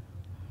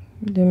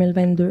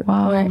 2022.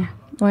 Wow. Ouais.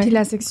 Puis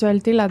la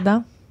sexualité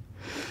là-dedans?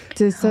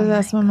 C'est ça,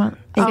 à ce moment.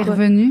 C'est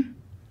revenu?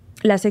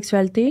 La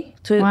sexualité?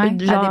 La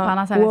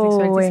dépendance à la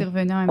sexualité, c'est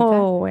revenu en même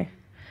temps? Ouais.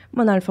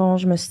 Moi, dans le fond,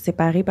 je me suis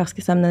séparée parce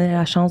que ça me donnait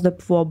la chance de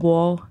pouvoir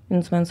boire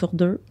une semaine sur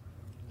 2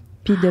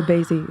 puis de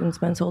baiser une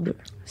semaine sur 2.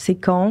 C'est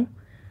con,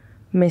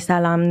 mais ça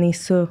a amené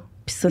ça.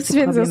 Puis ça,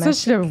 c'est problématique. Tu viens de dire ça, je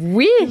suis là,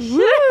 oui!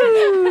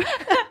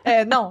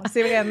 Non,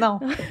 c'est vrai, non.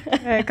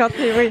 Quand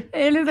oui.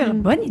 Elle a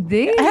une bonne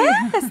idée.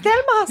 C'est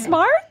tellement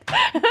smart!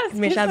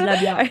 Méchant de la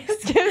bière.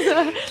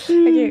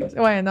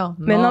 OK, ouais, non.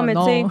 Mais non, mais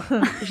tu sais,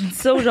 je dis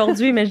ça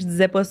aujourd'hui, mais je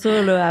disais pas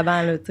ça là,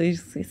 avant, là, tu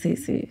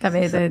sais.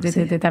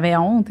 T'avais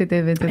honte,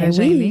 t'étais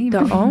gênée. Oui,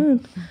 t'as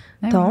honte.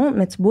 T'as honte,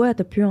 mais tu bois,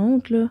 t'as plus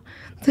honte, là.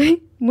 Tu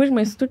sais, moi, je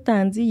me suis tout le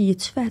temps dit,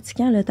 es-tu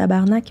fatigant, le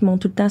tabarnak qui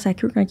monte tout le temps sa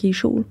queue quand il est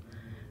chaud?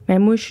 Mais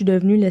moi, je suis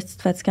devenue la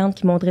petite fatigante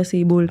qui montrait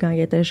ses boules quand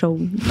elle était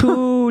chaude.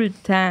 Tout le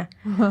temps.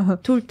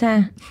 Tout le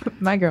temps.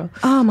 My girl.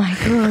 Oh my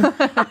God.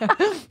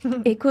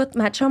 Écoute,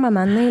 ma chum, à un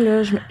moment donné,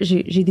 là,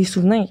 j'ai des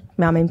souvenirs.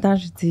 Mais en même temps,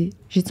 j'ai dit,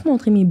 j'ai-tu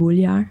montré mes boules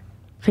hier?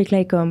 Fait que là,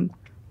 elle est comme,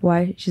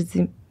 ouais. J'ai dit,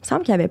 il me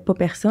semble qu'il n'y avait pas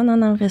personne dans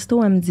le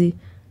resto. Elle me dit,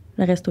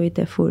 le resto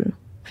était full.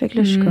 Fait que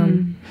là, je suis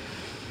comme,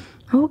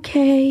 OK.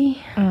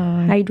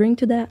 I drink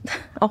to that.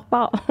 On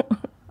repart.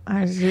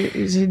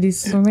 J'ai des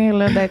souvenirs,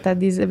 là, d'être à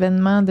des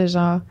événements de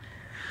genre...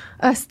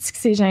 Ah, c'est que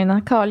c'est gênant,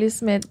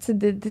 câlisse, mais tu sais,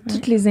 de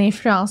tous les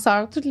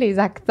influenceurs, tous les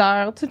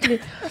acteurs,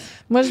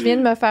 Moi, je viens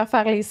de me faire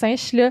les seins,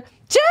 je suis là,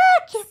 check!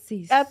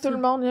 À tout le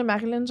monde, il y a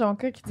Marilyn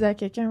Jonca qui disait à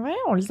quelqu'un, ouais,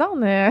 on le sent,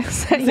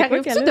 ça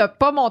arrive-tu de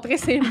pas montrer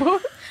ses bouts?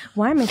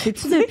 Ouais, mais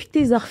c'est-tu depuis que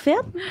t'es refaites?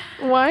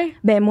 Ouais.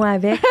 Ben, moi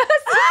avec.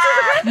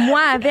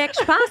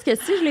 Je pense que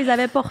si je les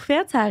avais pas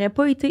refaites, ça aurait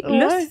pas été... Ouais.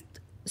 Là,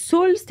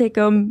 Soul, c'était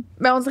comme...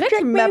 Mais on dirait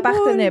qu'il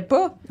m'appartenait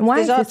pas.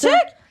 Ouais, genre, c'est check! Ça.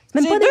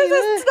 Même J'ai pas deux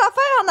petites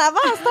affaires en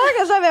avant, c'est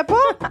que j'avais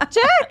pas.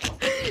 Check!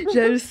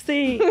 Je le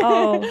sais.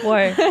 Oh,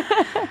 ouais.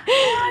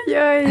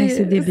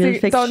 C'est débile.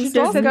 Fait ton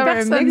histoire, c'est comme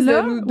un mix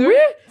de nous deux. Oui,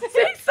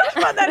 c'est ça, je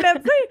m'en allais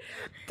dire.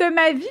 T'as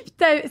ma vie puis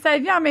sa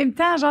vie en même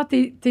temps. Genre,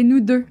 t'es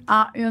nous deux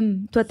en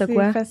une. Toi, t'as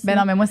quoi? Facile. Ben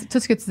non, mais moi, c'est tout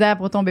ce que tu disais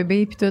pour ton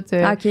bébé puis tout.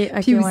 OK,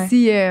 puis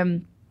aussi...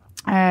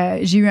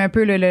 j'ai eu un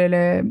peu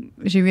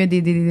j'ai eu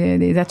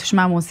des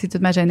attouchements moi aussi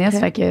toute ma jeunesse,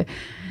 fait que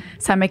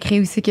ça m'a créé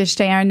aussi que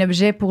j'étais un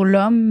objet pour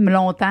l'homme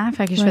longtemps.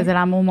 Fait que je faisais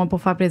l'amour, moi,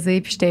 pour faire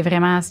plaisir. Puis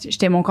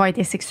mon corps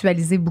était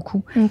sexualisé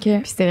beaucoup. Okay.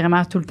 Puis c'était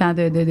vraiment tout le temps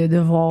de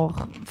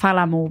devoir faire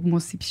l'amour, moi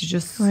aussi, puis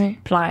juste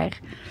plaire.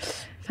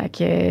 Fait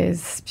que,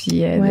 puis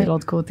de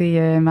l'autre côté,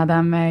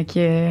 madame qui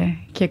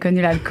a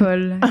connu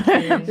l'alcool.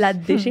 La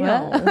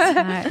déchéance.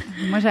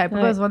 Moi, j'avais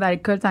pas besoin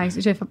d'alcool.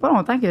 J'ai fait pas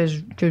longtemps que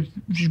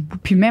je bois.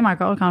 Puis même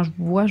encore, quand je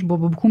bois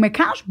pas beaucoup. Mais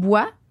quand je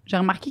bois, j'ai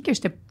remarqué que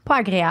j'étais pas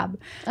agréable.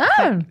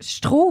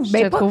 Je trouve. Je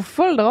te trouve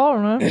full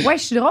drôle, hein? Ouais,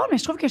 je suis drôle, mais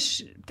je trouve que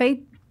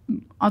peut-être.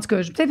 En tout cas,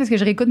 peut-être parce que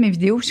je réécoute mes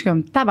vidéos, je suis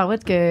comme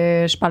tabarouette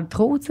que je parle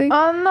trop, tu sais.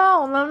 Oh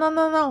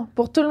non.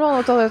 Pour tout le monde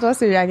autour de toi,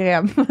 c'est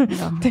agréable.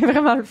 T'es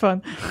vraiment le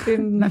fun. T'es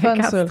une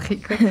fun seule.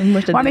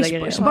 Moi, je te mais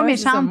je suis pas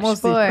méchante, je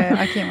suis pas...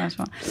 OK, moi, je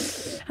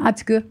suis... En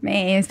tout cas,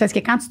 mais c'est parce que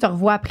quand tu te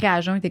revois après à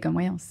jeun, t'es comme,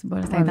 voyons, c'est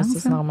intense.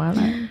 C'est normal.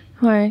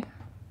 Ouais.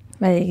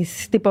 Ben,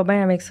 si t'es pas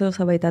bien avec ça,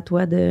 ça va être à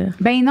toi de...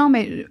 Ben non,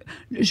 mais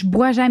je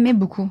bois jamais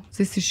beaucoup.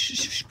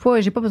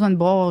 J'ai pas besoin de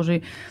boire.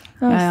 J'ai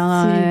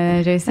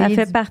essayé. Ça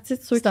fait partie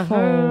de ceux qui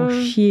font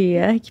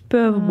chier, hein, qui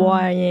peuvent boire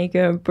rien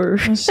qu'un peu.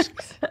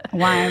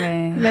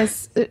 Ouais, mais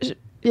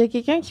il y a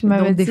quelqu'un qui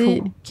m'avait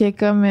dit qui est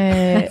comme...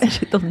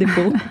 J'ai d'autres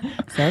défauts.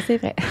 Ça, c'est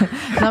vrai.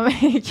 Non,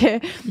 mais que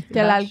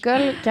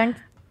l'alcool, quand...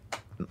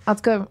 En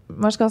tout cas,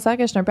 moi, je considère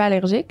que je suis un peu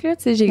allergique, là.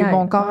 Tu sais,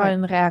 mon corps a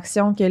une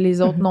réaction que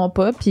les autres n'ont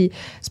pas, puis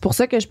c'est pour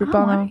ça que je peux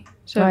pas en...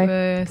 C'est quoi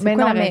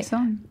la réaction?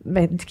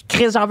 Ben,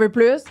 Chris, j'en veux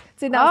plus. Tu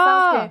sais, dans le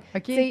sens que,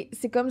 tu sais,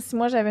 c'est comme si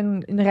moi, j'avais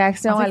une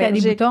réaction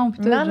allergique. Des boutons,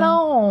 tout,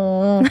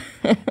 non.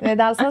 Mais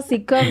dans le sens,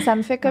 c'est comme, ça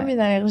me fait comme une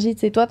allergie.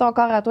 Tu sais, toi, ton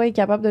corps à toi est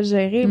capable de le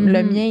gérer.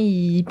 Le mien,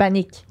 il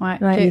panique. Ouais.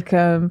 Il est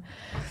comme...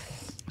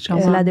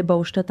 C'est la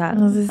débauche totale.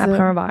 Après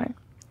un verre.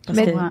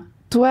 Mais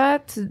toi,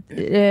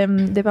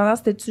 dépendance,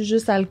 c'était-tu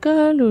juste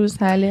alcool ou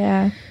ça allait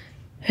à...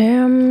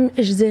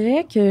 Je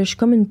dirais que je suis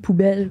comme une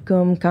poubelle,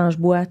 comme quand je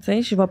bois, tu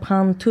sais. Je vais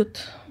prendre tout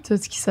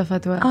ce qui s'offre à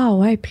toi. Ah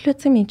ouais, puis là,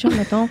 tu sais, mes chums,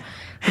 mettons,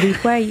 des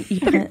fois, ils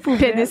prennent...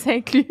 Pénis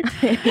inclus.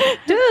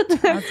 Tout!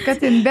 En tout cas,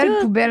 t'es une belle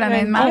poubelle,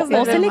 honnêtement.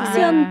 On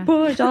sélectionne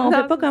pas, genre, on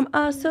fait pas comme,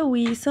 ça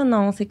oui, ça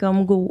non, c'est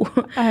comme go.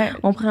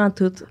 On prend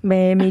tout.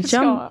 Mais mes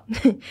chums,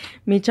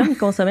 ils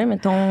consommaient,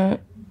 mettons,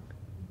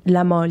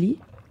 la Molly.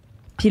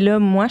 Puis là,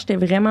 moi, j'étais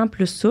vraiment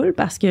plus saoule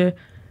parce que,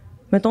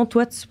 mettons,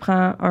 toi, tu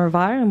prends un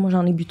verre, moi,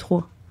 j'en ai bu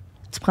 3.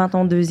 Tu prends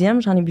ton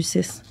deuxième, j'en ai bu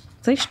 6. Tu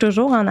sais, je suis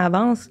toujours en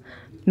avance,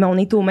 mais on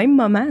est au même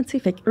moment, tu sais.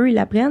 Fait qu'eux, ils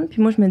la prennent,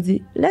 puis moi, je me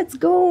dis, let's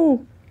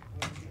go!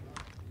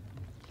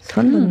 C'est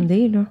pas une bonne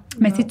idée, là.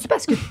 Mais c'est-tu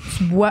parce que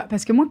tu bois?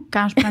 Parce que moi,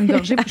 quand je prends une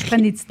gorgée, je prends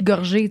des petites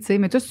gorgées, tu sais.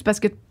 Mais toi, c'est parce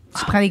que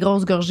tu prends des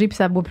grosses gorgées puis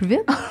ça boit plus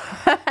vite?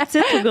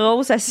 Petite ou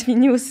grosse, ça se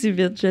finit aussi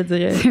vite, je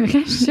dirais. C'est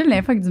vrai, je suis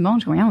l'info du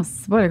monde. Je dis,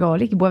 c'est pas le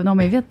gars qui boivent non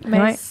mais vite.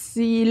 Mais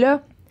si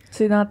là,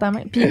 c'est dans ta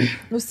main. Puis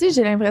aussi,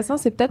 j'ai l'impression,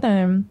 c'est peut-être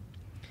un...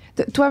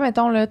 Toi,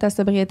 mettons, là, ta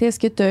sobriété, est-ce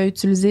que tu as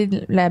utilisé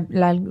la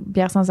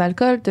bière sans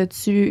alcool?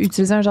 T'as-tu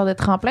utilisé un genre de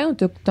tremplin ou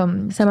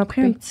ça m'a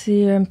pris un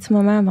petit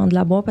moment avant de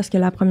la boire parce que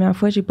la première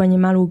fois, j'ai pogné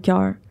mal au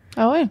cœur.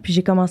 Ah ouais? Puis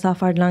j'ai commencé à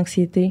faire de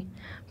l'anxiété.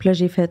 Puis là,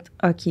 j'ai fait,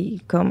 OK,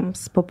 comme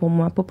c'est pas pour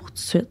moi, pas pour tout de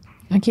suite.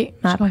 OK. Mais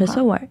après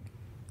ça, ouais.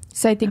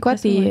 Ça a été quoi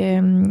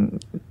tes...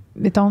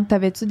 mettons,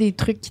 t'avais-tu des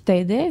trucs qui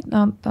t'aidaient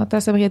dans ta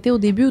sobriété au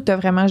début ou t'as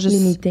vraiment juste...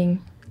 Les meetings.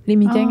 Les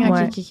meetings,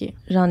 ouais. OK.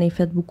 J'en ai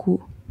fait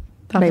beaucoup.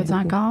 T'en fais-tu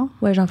encore?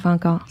 Oui, j'en fais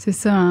encore. C'est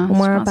ça, hein? Au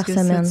moins un par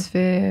semaine. Ça, tu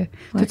fais...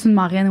 T'as-tu une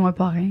marraine ou un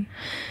parrain?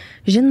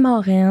 J'ai une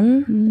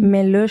marraine,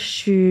 mais là,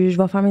 je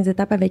vais faire mes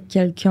étapes avec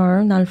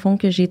quelqu'un, dans le fond,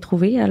 que j'ai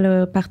trouvé. Elle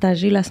a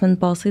partagé la semaine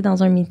passée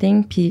dans un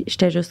meeting, puis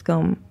j'étais juste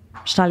comme...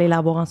 J'étais allée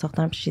la voir en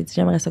sortant, puis j'ai dit,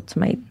 j'aimerais ça que tu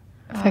m'aides.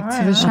 Fait que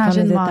tu veux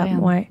changer de marraine?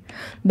 Ouais.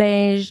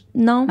 Ben,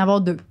 non. En avoir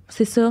 2.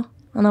 C'est ça,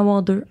 en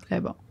avoir 2. Très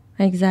bon.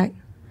 Exact.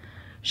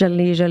 Je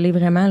l'ai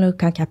vraiment, là,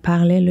 quand elle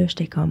parlait, là,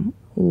 j'étais comme,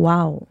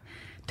 wow.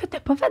 Toi, t'as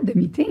pas fait de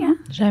meeting, hein?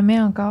 Jamais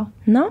encore.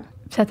 Non?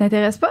 Ça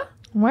t'intéresse pas?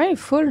 Ouais,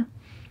 full.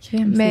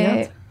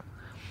 Mais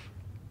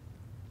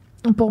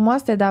pour moi,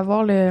 c'était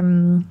d'avoir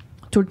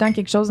tout le temps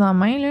quelque chose en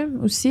main, là,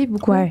 aussi,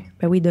 beaucoup. Ouais,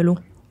 ben oui, de l'eau.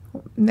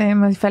 Mais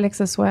il fallait que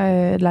ce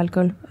soit de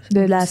l'alcool.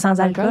 De la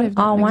sans-alcool?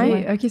 Ah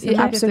ouais? OK, c'est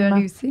là que tu as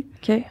réussi.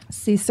 OK.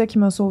 C'est ça qui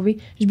m'a sauvée.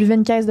 Je buvais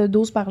une caisse de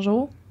 12 par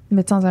jour,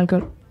 mais sans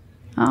alcool.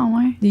 Ah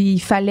ouais? Il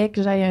fallait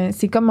que j'aille...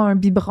 C'est comme un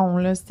biberon,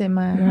 là. C'était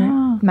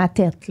ma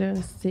tête, là.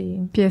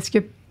 Puis est-ce que,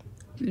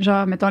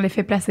 genre, mettons,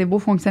 l'effet placebo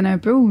fonctionne un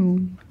peu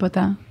ou pas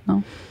tant?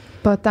 Non?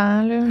 Pas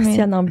tant, là. Si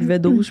elle en buvait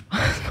 12, je pense.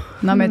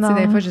 Non, mais tu sais,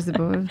 des fois, je sais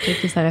pas.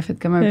 Peut-être que ça aurait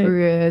fait comme un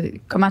peu...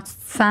 comment tu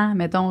te sens,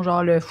 mettons,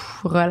 genre, le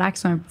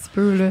relax un petit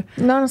peu, là?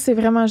 Non, c'est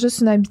vraiment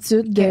juste une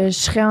habitude. Je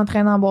serais en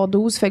train d'en boire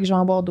 12, fait que je vais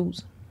en boire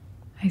 12.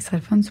 Hey, ça serait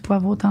le fun, tu peux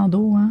avoir autant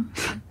d'eau, hein?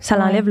 Ça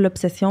l'enlève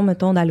l'obsession,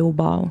 mettons, d'aller au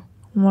bar.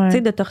 Ouais.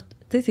 Tu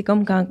sais, c'est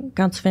comme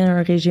quand tu fais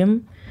un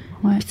régime,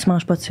 puis tu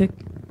manges pas de sucre,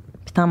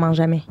 puis t'en manges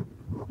jamais.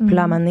 Puis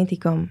là, à un moment donné, t'es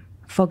comme,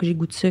 fuck, j'ai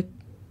goût de sucre.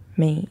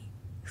 Mais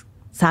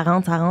ça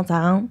rentre.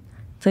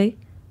 Tu sais,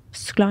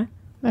 c'est clair?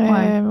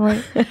 Ouais.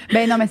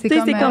 Ben non, mais c'est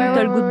comme... c'est comme,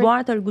 t'as le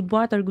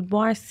goût de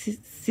boire.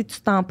 Si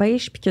tu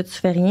t'empêches, puis que tu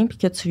fais rien, puis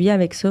que tu vis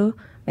avec ça,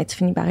 ben, tu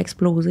finis par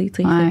exploser,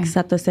 tu sais. Fait que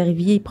ça t'a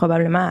servi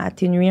probablement à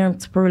atténuer un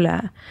petit peu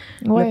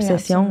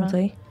l'obsession, tu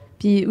sais.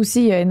 Puis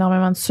aussi, il y a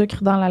énormément de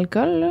sucre dans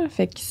l'alcool, là.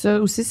 Fait que ça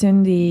aussi, c'est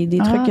une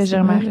des trucs que j'ai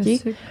remarqué.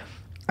 Tu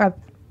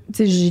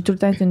sais, j'ai tout le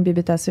temps été une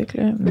bébête à sucre,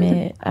 là,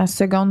 mais à la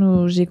seconde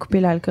où j'ai coupé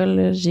l'alcool,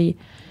 là,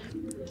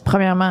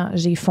 premièrement,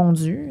 j'ai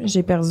fondu.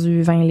 J'ai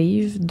perdu 20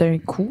 livres d'un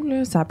coup,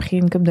 là. Ça a pris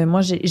une couple de mois.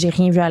 J'ai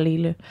rien vu aller,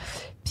 là.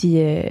 Puis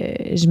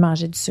je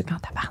mangeais du sucre en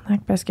tabarnak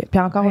puis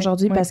encore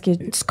aujourd'hui, parce que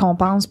tu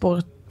compenses pour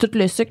tout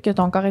le sucre que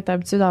ton corps est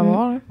habitué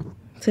d'avoir.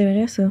 C'est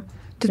vrai, ça.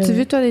 T'as-tu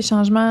vu, toi, des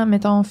changements,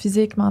 mettons,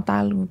 physiques,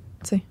 mental ou,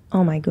 tu sais?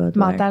 Oh my God.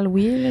 Mental,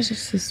 oui, là,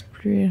 c'est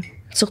plus...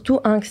 Surtout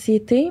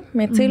anxiété,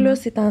 mais tu sais, là,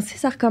 ces temps-ci,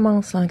 ça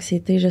recommence,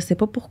 l'anxiété. Je sais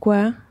pas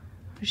pourquoi.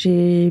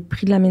 J'ai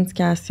pris de la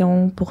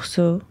médication pour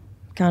ça.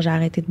 Quand j'ai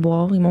arrêté de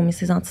boire, ils m'ont mis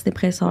ces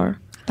antidépresseurs.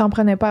 T'en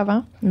prenais pas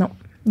avant? Non.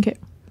 OK.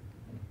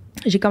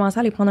 J'ai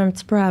commencé à les prendre un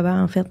petit peu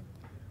avant, en fait.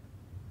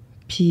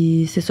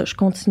 Puis c'est ça, je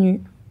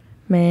continue.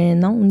 Mais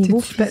non, au niveau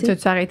physique...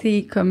 T'as-tu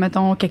arrêté, comme,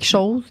 mettons, quelque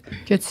chose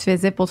que tu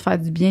faisais pour te faire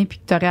du bien, puis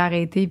que t'aurais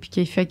arrêté, puis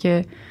qui fait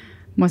que...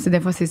 Moi,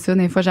 des fois, c'est ça.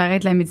 Des fois,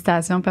 j'arrête la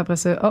méditation, puis après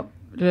ça, hop,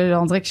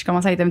 là, on dirait que je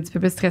commence à être un petit peu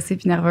plus stressée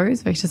puis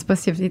nerveuse. Fait que je sais pas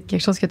s'il y a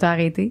quelque chose que t'as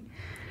arrêté.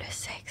 Le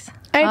sexe.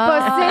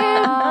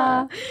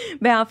 Impossible!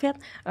 Ben en fait,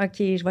 OK,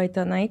 je vais être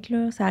honnête,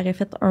 là, ça aurait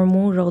fait 1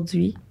 mois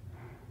aujourd'hui.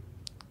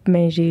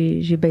 Mais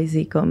j'ai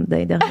baisé comme dans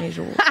les derniers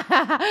jours.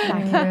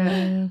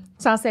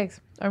 Sans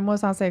sexe. 1 mois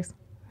sans sexe.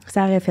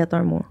 Ça aurait fait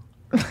 1 mois.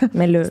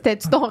 Mais là...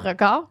 C'était-tu ton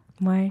record?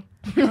 Ouais.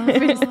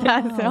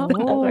 Félicitations.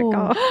 Ton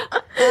record.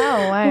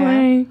 Ah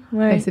ouais.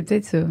 Ouais. Ben, c'est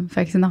peut-être ça.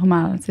 Fait que c'est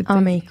normal.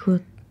 Mais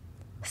écoute,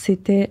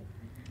 c'était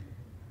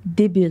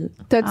débile.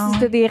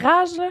 T'as des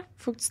rages, là?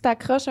 Faut que tu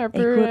t'accroches un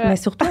peu. Écoute, mais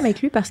surtout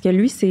avec lui, parce que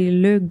lui, c'est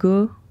le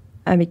gars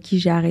avec qui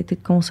j'ai arrêté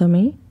de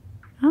consommer.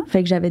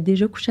 Fait que j'avais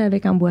déjà couché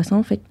avec en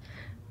boisson. Fait que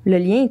le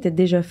lien était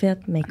déjà fait,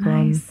 mais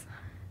comme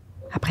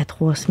après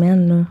 3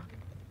 semaines, là,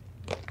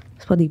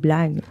 c'est pas des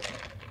blagues.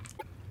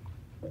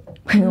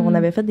 On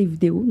avait fait des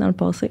vidéos dans le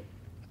passé.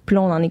 Puis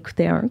là, on en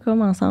écoutait un,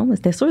 comme, ensemble.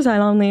 C'était sûr que ça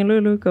allait en venir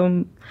là,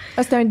 comme...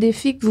 c'était un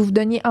défi que vous vous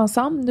donniez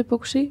ensemble de pas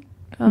coucher?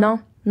 Non,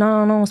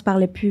 on se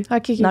parlait plus.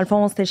 Okay. Dans le fond,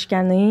 on s'était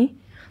chicanés.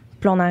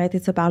 Puis là, on a arrêté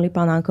de se parler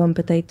pendant comme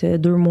peut-être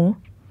 2 mois.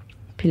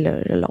 Puis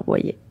là, je le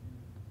revoyais.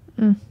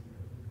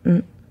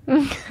 Puis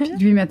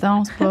lui,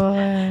 mettons, c'est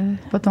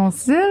pas ton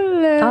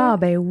style? Ah,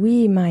 ben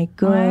oui, my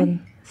God. Ouais.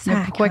 Mais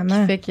pourquoi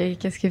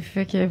qu'est-ce qui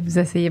fait que vous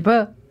essayez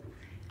pas?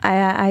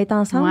 À être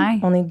ensemble,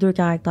 on est 2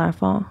 caractères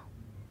forts.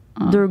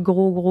 2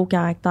 gros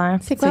caractères.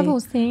 C'est quoi vos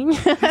signes?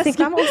 C'est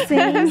quoi mon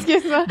signe?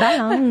 Excuse-moi.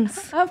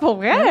 Balance. Ah, pour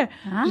vrai?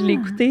 Je l'ai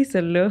écouté,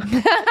 celle-là.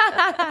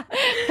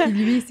 Puis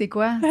lui, c'est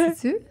quoi?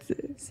 Sais-tu?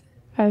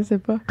 Je sais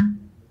pas.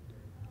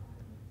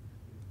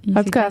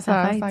 En tout cas,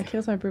 ça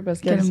crisse un peu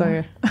parce qu'elle sort.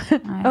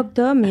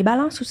 Octobre, mais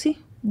balance aussi.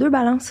 2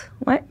 balances.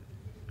 Ouais.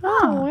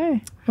 Ah, ouais.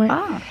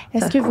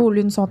 Est-ce que vos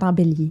lunes sont en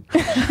bélier?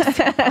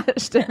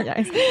 Je te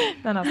niaise.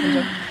 Non, c'est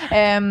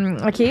une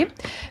joke. OK.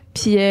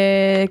 Puis,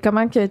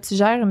 comment que tu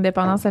gères une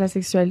dépendance à la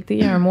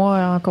sexualité 1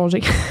 mois en congé?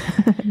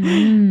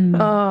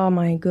 Oh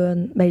my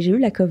God. Ben, j'ai eu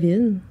la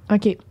COVID.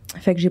 OK.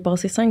 Fait que j'ai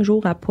passé 5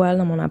 jours à poil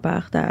dans mon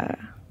appart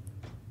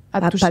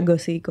à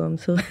pagosser comme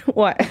ça.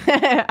 Ouais.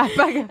 à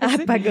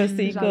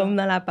pagosser comme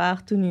dans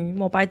l'appart, tout nu.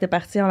 Mon père était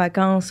parti en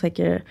vacances, fait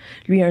que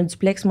lui a un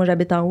duplex, moi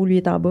j'habite en haut, lui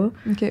est en bas.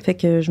 Okay. Fait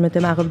que je mettais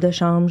ma robe de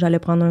chambre, j'allais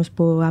prendre un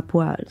spa à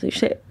poil.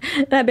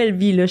 La belle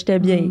vie, là, j'étais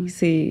bien.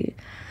 C'est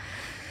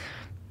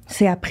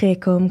après,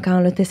 comme, quand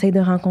là, t'essayes de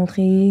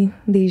rencontrer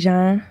des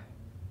gens.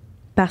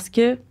 Parce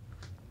que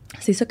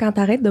c'est ça, quand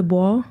t'arrêtes de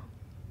boire,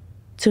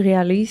 tu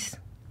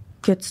réalises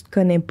que tu te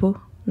connais pas,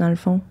 dans le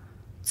fond.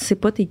 Tu sais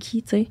pas t'es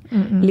qui, tu sais.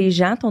 Les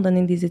gens t'ont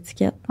donné des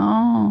étiquettes.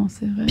 Oh,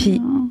 c'est vrai.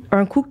 Puis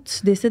un coup que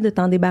tu décides de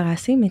t'en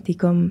débarrasser, mais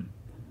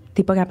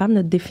t'es pas capable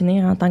de te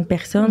définir en tant que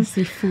personne.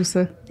 C'est fou,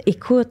 ça.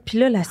 Écoute, puis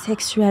là, la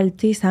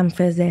sexualité, ça me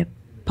faisait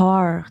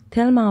peur.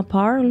 Tellement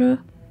peur, là.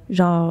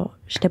 Genre,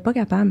 j'étais pas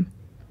capable.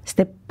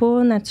 C'était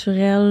pas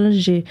naturel.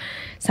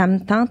 Ça me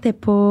tentait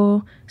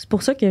pas. C'est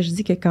pour ça que je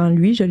dis que quand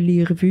lui, je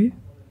l'ai revu,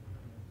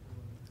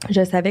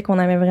 je savais qu'on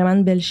avait vraiment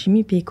une belle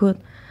chimie. Puis écoute,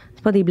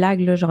 c'est pas des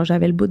blagues, là. Genre,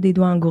 j'avais le bout des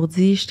doigts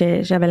engourdis.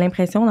 J'avais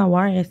l'impression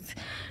d'avoir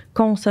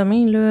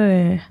consommé,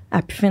 là,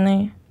 à pu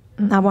finir.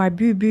 Avoir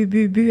bu.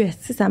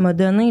 Ça m'a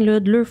donné, là,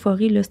 de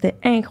l'euphorie, là. C'était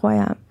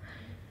incroyable.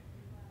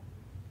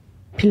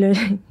 Puis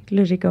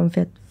là, j'ai comme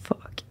fait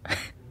fuck.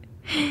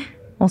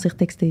 On s'est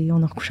retexté,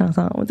 on a recouché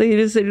ensemble.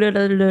 Tu sais, là,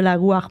 la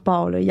roue, elle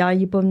repart, là. Hier,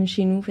 il est pas venu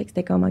chez nous, fait que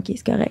c'était comme, OK,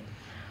 c'est correct.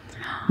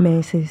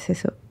 Mais c'est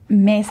ça.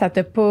 Mais ça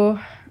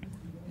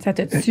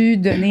t'a-tu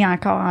donné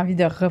encore envie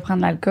de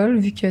reprendre l'alcool,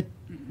 vu que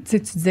tu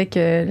disais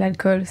que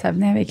l'alcool, ça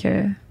venait avec...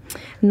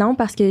 Non,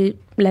 parce que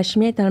la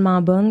chimie est tellement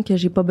bonne que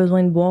j'ai pas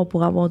besoin de boire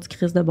pour avoir du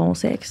crise de bon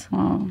sexe.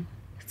 Oh.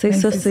 Tu sais,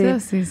 ça, c'est...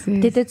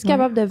 T'étais-tu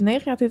capable de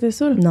venir quand t'étais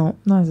seule? Non,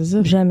 c'est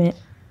ça. Jamais.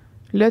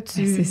 Là,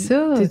 c'est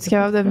ça. T'es-tu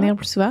capable de venir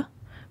plus souvent?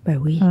 Ben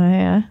oui.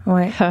 Ouais, hein?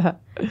 Ouais.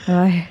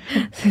 Ouais.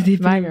 C'est des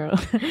My girl.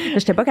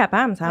 J'étais pas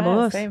capable, ça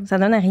brosse. Ça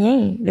donne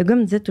rien. Le gars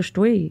me disait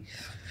touche-toi.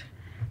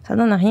 Ça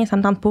donne rien, ça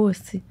me tente pas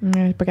aussi.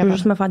 Je veux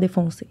juste me faire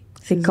défoncer.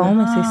 C'est con,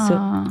 mais c'est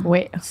ça.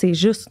 Oui. C'est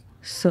juste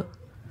ça.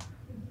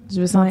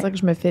 Je veux sentir que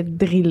je me fais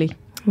driller.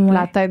 Ouais.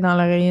 La tête dans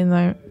l'oreiller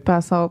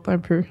passante un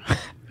peu.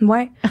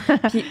 Ouais.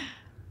 Puis,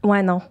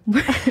 ouais, non.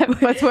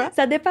 Pas toi?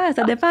 Ça dépend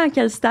à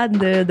quel stade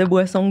de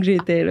boisson que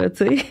j'étais, là,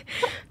 tu sais.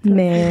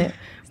 Mais.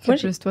 Moi,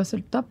 juste toi sur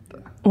le top.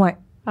 Ouais.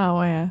 Ah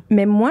ouais. Hein?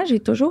 Mais moi,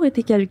 j'ai toujours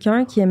été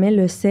quelqu'un qui aimait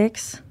le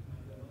sexe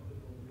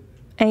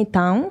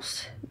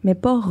intense, mais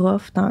pas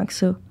rough tant que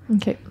ça.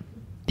 OK.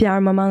 Puis à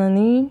un moment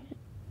donné,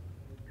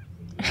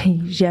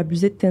 j'ai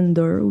abusé de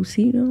Tinder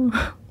aussi, là.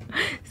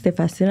 C'était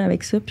facile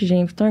avec ça. Puis j'ai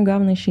invité un gars à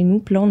venir chez nous.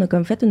 Puis là, on a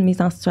comme fait une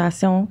mise en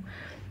situation.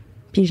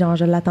 Puis genre,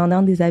 je l'attendais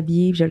en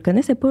déshabillé. Puis je le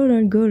connaissais pas,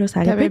 là, le gars. Là,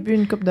 ça T'avais bu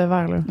une coupe de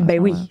verre, là. Ben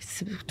oui,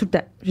 tout le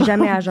temps.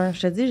 Jamais à jeun.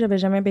 Je te dis, j'avais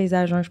jamais baisé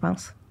à jeun, je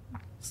pense.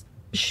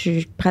 Je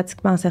suis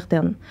pratiquement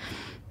certaine.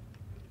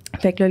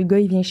 Fait que là, le gars,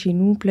 il vient chez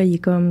nous. Puis là, il est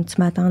comme, tu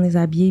m'attends en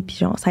déshabillé. Puis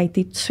genre, ça a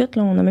été tout de suite,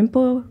 là. On n'a même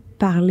pas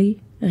parlé,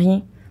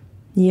 rien.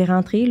 Il est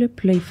rentré, là.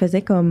 Puis là, il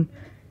faisait comme...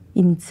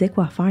 Il me disait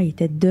quoi faire. Il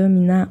était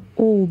dominant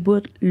au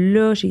bout.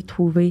 Là, j'ai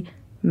trouvé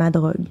ma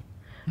drogue.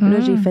 Là,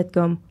 j'ai fait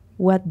comme,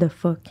 what the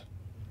fuck?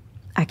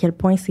 À quel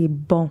point c'est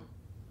bon.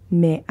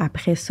 Mais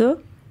après ça,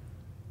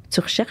 tu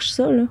recherches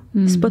ça, là.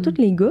 C'est pas tous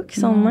les gars qui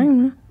sont de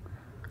même, là.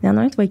 Il y en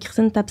a un, tu vas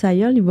écrire une tape sa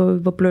gueule, il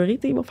va pleurer,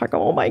 il va faire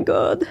comme, oh my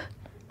God.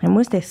 Mais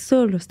moi, c'était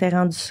ça, là. C'était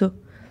rendu ça.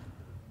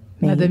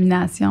 Mais, la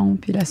domination,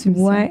 puis la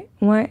soumission.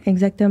 Ouais,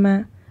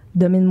 exactement.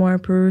 Domine-moi un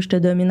peu, je te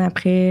domine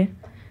après.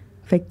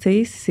 Fait que,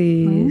 tu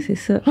sais, c'est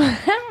ça.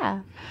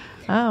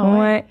 Ah ouais.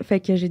 Ouais,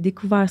 fait que j'ai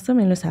découvert ça,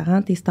 mais là, ça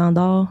rend tes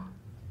standards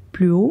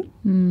plus hauts.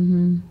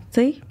 Tu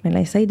sais, mais là,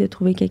 essaye de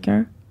trouver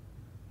quelqu'un.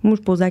 Moi,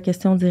 je posais la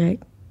question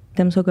directe.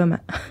 T'aimes ça comment?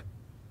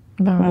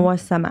 Ben On va voir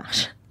si ça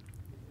marche.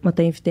 Moi,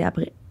 t'inviter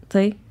après, tu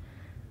sais.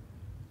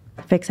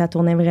 Fait que ça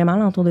tournait vraiment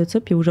l'entour de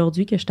ça. Puis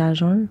aujourd'hui, que je suis à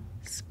jeun,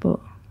 c'est pas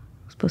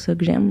ça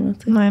que j'aime, là,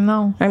 tu sais. Ouais,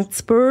 non. Un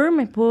petit peu,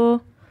 mais pas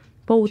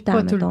autant,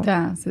 Pas tout mettons. le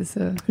temps, c'est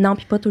ça. Non,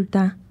 puis pas tout le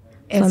temps.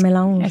 C'est un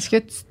mélange. Est-ce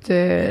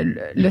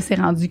que là, c'est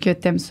rendu que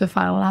t'aimes ça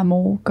faire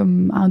l'amour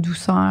comme en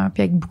douceur,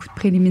 puis avec beaucoup de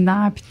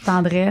préliminaires, puis de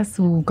tendresse,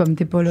 ou comme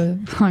t'es pas là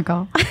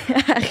encore?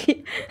 Ça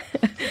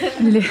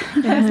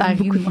arrive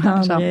Beaucoup de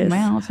tendresse.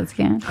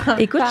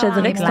 Écoute, je te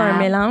dirais que c'est un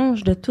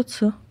mélange de tout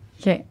ça.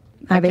 OK.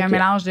 Avec un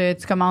mélange de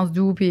tu commences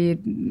doux, puis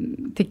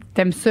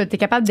t'aimes ça. T'es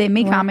capable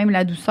d'aimer quand même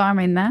la douceur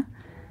maintenant?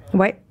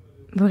 Oui,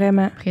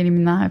 vraiment.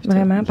 Préliminaire.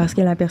 Vraiment, parce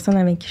que la personne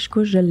avec qui je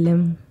couche, je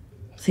l'aime.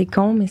 C'est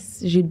con, mais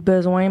j'ai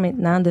besoin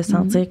maintenant de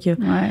sentir qu'il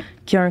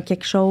y a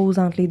quelque chose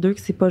entre les deux,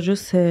 que c'est pas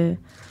juste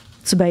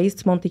tu baisses,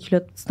 tu montes tes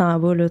culottes, tu t'en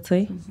vas, là, tu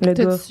sais. Le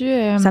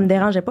gars, ça me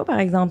dérangeait pas, par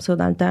exemple, ça,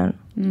 dans le temps.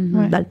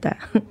 Dans le temps.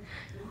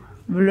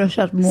 Là,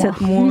 7 mois.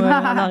 7 mois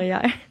en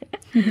arrière.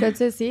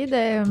 T'as-tu essayé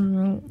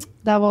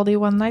d'avoir des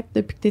one night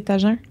depuis que t'es à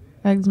jeun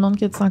avec du monde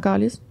que tu s'en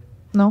calisses?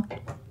 Non?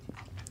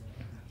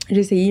 J'ai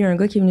essayé, un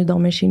gars qui est venu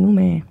dormir chez nous,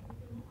 mais...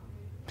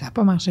 Ça n'a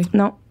pas marché.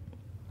 Non.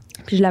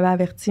 Puis je l'avais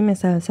averti, mais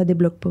ça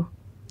débloque pas.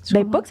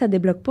 Pas que ça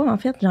débloque pas, en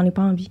fait, j'en ai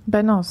pas envie.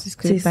 Ben non, c'est ce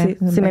que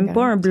c'est même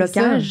pas un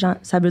blocage,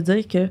 ça veut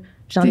dire que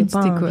j'en ai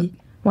pas envie.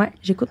 Ouais,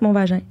 j'écoute mon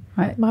vagin.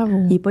 Ouais.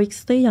 Bravo. Il est pas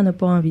excité, il en a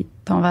pas envie.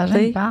 Ton vagin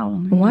il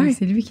parle. Ouais.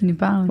 C'est lui qui nous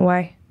parle.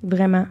 Ouais,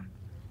 vraiment.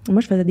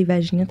 Moi, je faisais des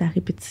vaginettes à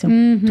répétition.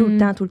 Tout le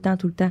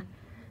temps.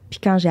 Puis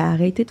quand j'ai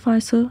arrêté de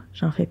faire ça,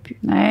 j'en fais plus.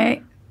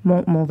 Ouais.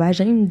 Mon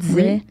vagin me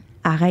disait,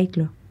 arrête,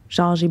 là.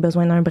 Genre, j'ai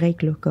besoin d'un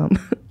break, là, comme.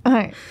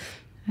 Ouais.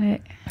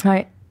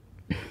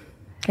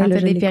 Quand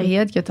t'as des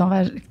périodes que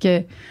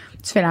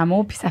tu fais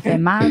l'amour, puis ça fait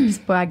mal, puis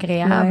c'est pas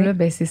agréable, là,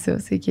 ben c'est ça.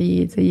 C'est qu'il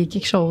y a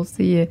quelque chose.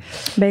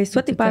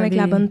 Soit t'es pas avec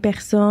la bonne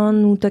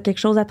personne, ou t'as quelque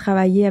chose à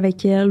travailler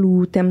avec elle,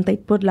 ou t'aimes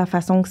peut-être pas de la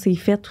façon que c'est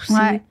fait aussi.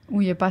 Ouais.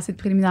 Ou il y a pas assez de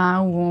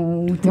préliminaires,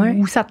 ou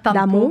ça te tente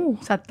d'amour.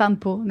 pas. Ça te tente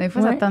pas. Des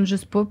fois, ça te tente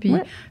juste pas, puis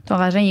ton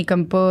vagin, il est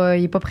comme pas,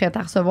 il est pas prêt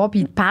à recevoir,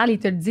 puis il te parle, il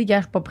te le dit, gars,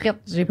 je suis pas prête,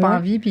 j'ai pas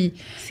envie, puis...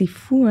 C'est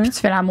fou, hein? Puis tu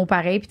fais l'amour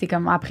pareil, puis t'es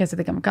comme, après,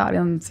 c'était comme,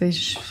 Caroline, tu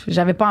sais,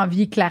 j'avais pas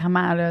envie,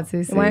 clairement, là,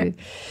 tu sais.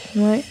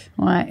 Ouais.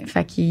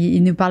 Fait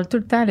qu'il nous parle tout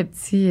le temps, le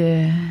petit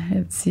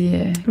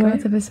comment ça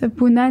s'appelle ça?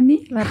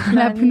 Punani?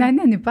 La Punani,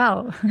 elle nous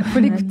parle. Il faut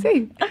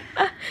l'écouter.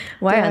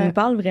 Elle nous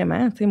parle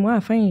vraiment. Tu sais, moi, à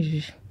la fin,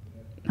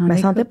 je me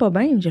sentais pas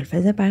bien, je le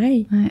faisais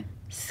pareil. Ouais.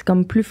 C'est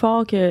comme plus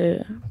fort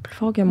que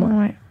moi.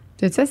 Ouais.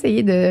 As-tu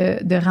essayé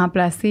de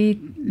remplacer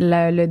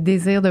le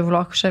désir de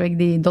vouloir coucher avec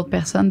d'autres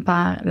personnes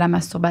par la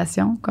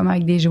masturbation, comme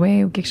avec des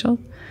jouets ou quelque chose?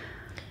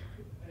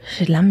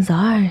 J'ai de la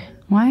misère.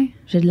 Ouais?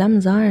 J'ai de la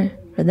misère.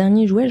 Le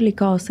dernier jouet, je l'ai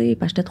cassé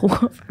parce que j'étais trop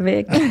rough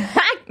avec.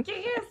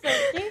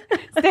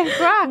 C'était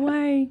quoi?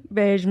 Ouais.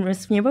 Ben, je me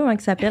souviens pas comment il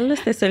s'appelle, là.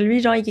 C'était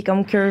celui, genre, qui est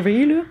comme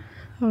curvé, là.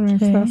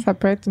 Ça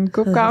peut être une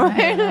coupe quand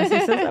même.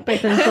 C'est ça peut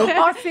être une coupe.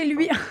 Oh, c'est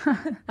lui!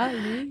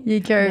 Il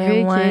est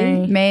curvé,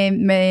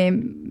 Mais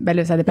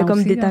là, ça dépend comme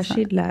aussi,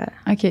 détaché de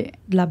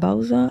la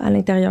base, là, à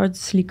l'intérieur du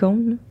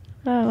silicone.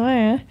 Ah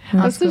ouais,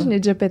 hein? Ça, je n'ai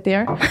déjà pété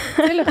un. Tu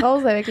sais, le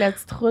rose avec la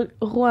petite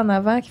roue en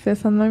avant qui fait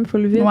ça de même, faut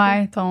le vide.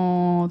 Ouais,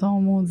 ton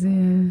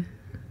maudit...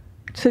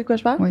 Tu sais de quoi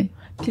je parle? Oui.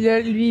 Puis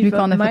là, lui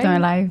qu'on a fait un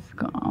live.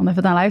 On a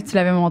fait un live, tu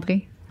l'avais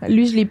montré.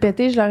 Lui, je l'ai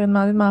pété, je leur ai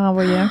demandé de m'en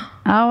renvoyer un.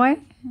 Ah ouais?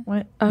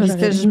 Ouais. Parce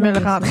que je me le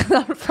rentrais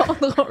dans le fond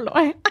trop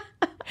loin.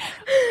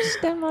 Je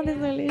suis tellement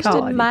désolée. Je suis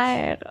une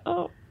mère.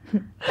 Oh.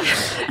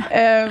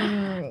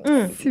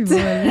 C'est bon.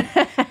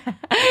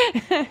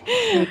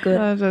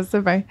 Écoute. Je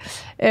sais bien.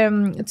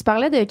 Tu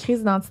parlais de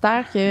crise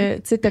identitaire que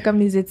tu sais, t'as comme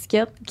des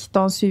étiquettes qui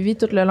t'ont suivi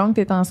tout le long que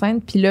t'es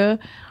enceinte, puis là,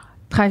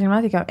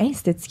 tranquillement, t'es comme, hey,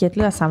 cette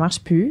étiquette-là, ça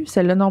marche plus.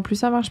 Celle-là non plus,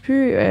 ça marche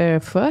plus.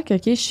 Fuck,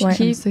 OK, je suis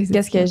qui?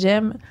 Qu'est-ce que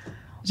j'aime?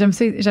 J'aime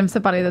ça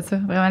parler de ça,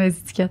 vraiment, les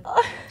étiquettes.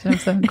 J'aime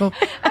ça. Go.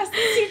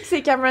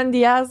 C'est Cameron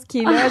Diaz qui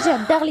est là.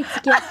 J'adore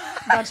l'étiquette.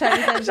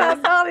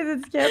 J'adore les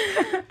étiquettes.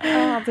 Oh,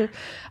 mon Dieu.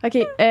 OK.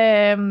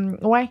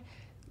 Ouais.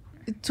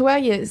 Toi,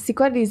 c'est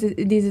quoi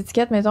des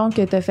étiquettes, mettons,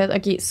 que t'as fait?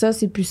 OK, ça,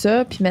 c'est plus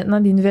ça. Puis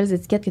maintenant, des nouvelles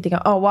étiquettes que t'es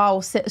comme, oh,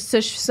 wow, ça, je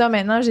suis ça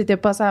maintenant. J'étais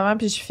pas ça avant,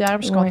 puis je suis fière,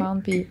 puis je suis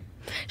contente. Puis...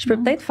 Je peux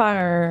peut-être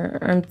faire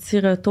un petit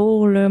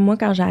retour. Là. Moi,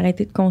 quand j'ai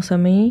arrêté de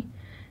consommer,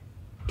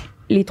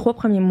 les 3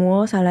 premiers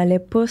mois, ça allait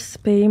pas se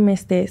payer, mais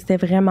c'était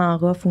vraiment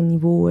rough au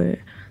niveau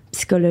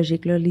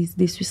psychologique, là, les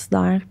idées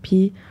suicidaires.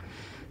 Puis,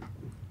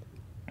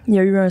 il y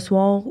a eu un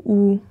soir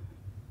où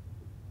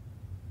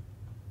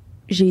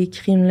j'ai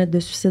écrit une lettre de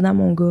suicide à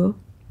mon gars.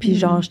 Puis,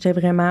 genre, j'étais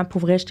vraiment,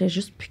 pour vrai, j'étais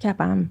juste plus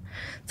capable. Tu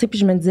sais, puis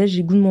je me disais,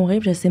 j'ai goût de mourir,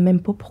 puis je sais même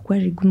pas pourquoi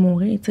j'ai goût de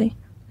mourir, tu sais.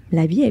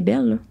 La vie est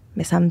belle, là,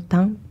 mais ça me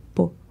tente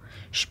pas.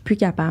 Je suis plus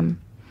capable.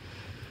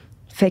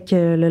 Fait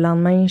que le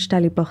lendemain, j'étais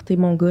allée porter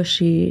mon gars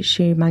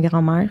chez ma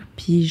grand-mère,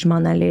 puis je m'en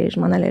allais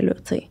là,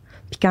 tu sais.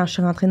 Puis quand je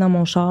suis rentrée dans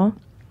mon char,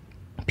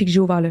 puis que j'ai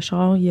ouvert le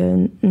char, il y a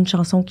une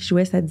chanson qui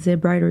jouait, ça disait «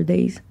 Brighter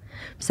Days ».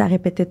 Puis ça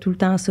répétait tout le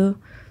temps ça.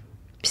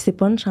 Puis c'est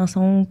pas une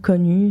chanson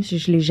connue,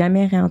 je l'ai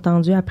jamais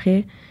réentendue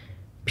après.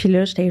 Puis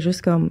là, j'étais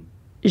juste comme...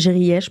 Je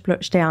riais,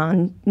 j'étais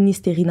en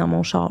hystérie dans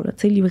mon char, là.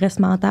 Tu sais, l'ivresse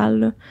mentale,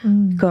 là,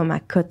 comme à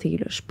côté,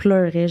 là. Je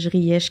pleurais, je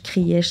riais, je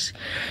criais,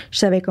 je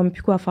savais comme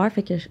plus quoi faire,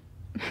 fait que...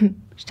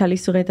 J'étais allée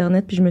sur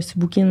Internet puis je me suis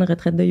booké une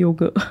retraite de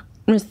yoga.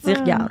 Je me suis dit,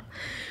 regarde,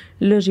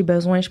 là, j'ai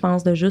besoin, je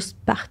pense, de juste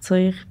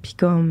partir puis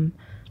comme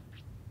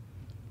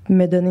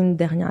me donner une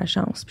dernière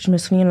chance. Puis je me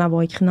souviens de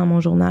l'avoir écrit dans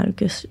mon journal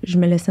que je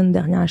me laissais une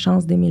dernière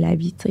chance d'aimer la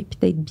vie, tu sais, puis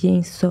d'être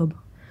bien sobre,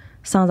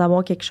 sans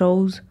avoir quelque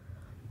chose.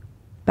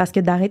 Parce que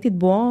d'arrêter de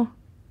boire,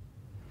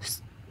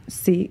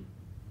 c'est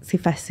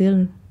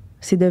facile.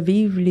 C'est de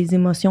vivre les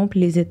émotions puis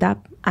les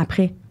étapes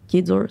après qui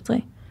est dur, tu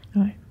sais.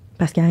 Ouais.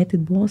 Parce qu'arrêter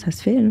de boire, ça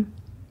se fait, là.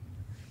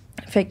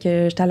 Fait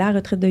que j'étais allée à la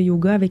retraite de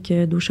yoga avec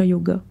Dosha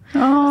Yoga.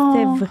 Oh!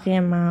 C'était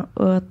vraiment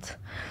hot.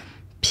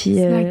 Puis,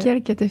 c'est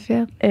laquelle que t'as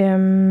faite?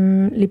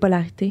 Les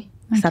polarités.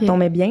 Okay. Ça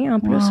tombait bien, en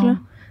plus, là.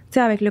 Tu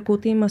sais, avec le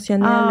côté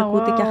émotionnel, le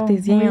côté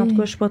cartésien. En tout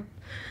cas, je sais pas,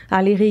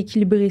 aller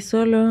rééquilibrer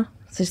ça, là.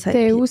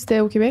 C'était où? C'était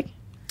au Québec?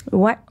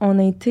 Ouais, on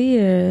a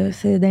été...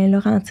 c'est dans les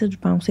Laurentides, je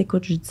pense.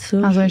 Écoute, je dis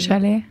ça. Dans un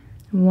chalet?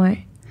 Ouais.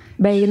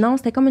 Ben non,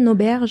 c'était comme une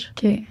auberge.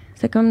 OK.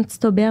 C'était comme une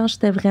petite auberge.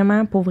 C'était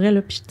vraiment, pour vrai,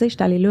 là. Puis, tu sais,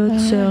 j'étais allée là toute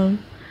seule.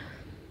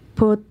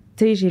 Pas, tu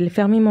sais, j'ai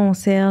fermé mon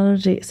sel.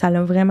 Ça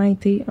a vraiment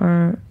été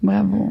un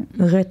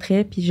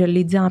retrait. Puis je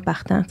l'ai dit en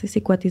partant. Tu sais,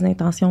 c'est quoi tes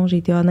intentions? J'ai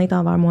été honnête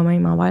envers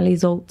moi-même, envers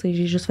les autres. Tu sais,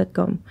 j'ai juste fait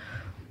comme,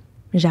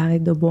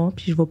 j'arrête de boire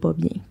puis je vais pas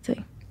bien, tu sais.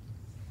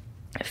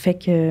 Fait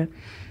que,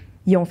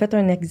 ils ont fait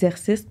un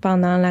exercice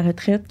pendant la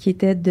retraite qui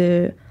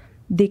était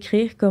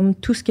d'écrire comme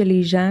tout ce que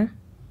les gens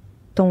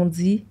t'ont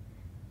dit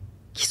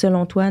qui,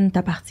 selon toi, ne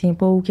t'appartient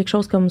pas ou quelque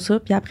chose comme ça.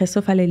 Puis après ça,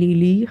 il fallait les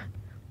lire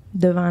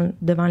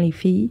devant les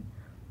filles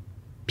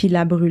puis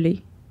la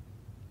brûler.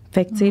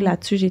 Fait que, tu sais,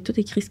 là-dessus, j'ai tout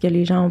écrit ce que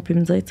les gens ont pu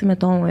me dire. Tu sais,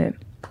 mettons,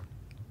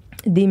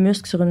 des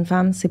muscles sur une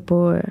femme, c'est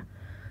pas...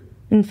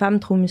 une femme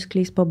trop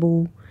musclée, c'est pas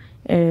beau.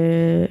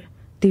 T'es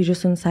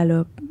juste une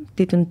salope.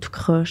 T'es une tout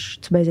croche.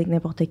 Tu baises avec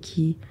n'importe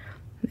qui.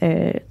 Tu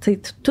sais,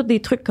 tous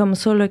des trucs comme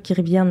ça, là, qui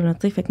reviennent, là,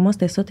 tu sais. Fait que moi,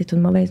 c'était ça, t'es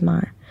une mauvaise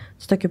mère.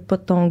 Tu t'occupes pas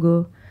de ton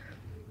gars.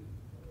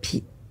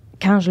 Puis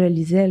quand je le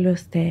lisais, là,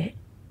 c'était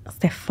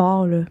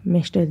fort, là.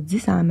 Mais je te le dis,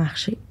 ça a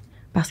marché.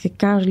 Parce que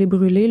quand je l'ai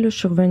brûlé, là, je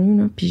suis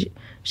revenue, là, puis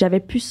j'avais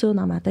plus ça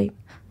dans ma tête.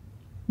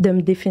 De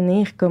me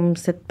définir comme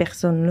cette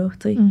personne-là,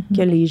 tu sais,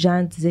 que les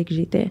gens disaient que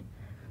j'étais.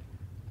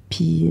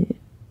 Puis,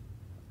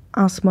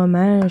 en ce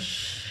moment,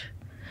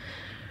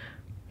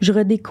 je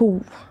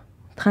redécouvre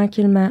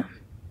tranquillement.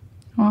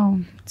 Wow.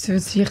 Tu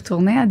veux-tu y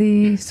retourner à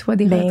des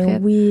retraites?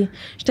 Ben oui.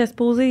 J'étais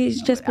supposée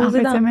en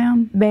fin de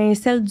semaine? Ben,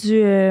 celle du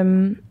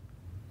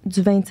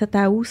 27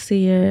 août,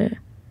 c'est...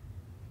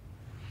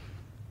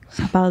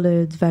 ça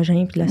parle du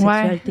vagin puis de la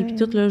sexualité puis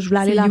tout, là. Je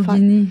voulais aller la faire.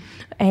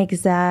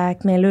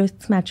 Exact. Mais là,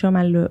 ma chum,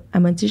 elle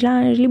m'a dit,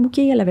 je l'ai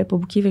booké. Elle avait pas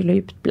booké, fait que là, il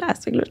n'y a plus de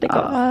place. Fait que là, j'étais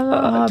comme...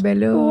 ben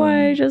là...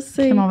 Ouais, je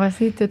sais. On va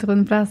essayer de te trouver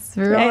une place, si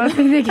tu veux. On va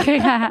essayer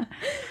d'écrire à...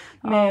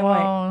 Mais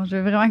wow, je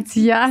veux vraiment que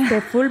tu y ailles.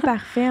 C'était full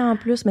parfait, en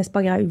plus, mais c'est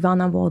pas grave. Il va en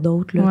avoir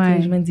d'autres, là. Ouais.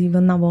 Je me dis, il va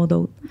en avoir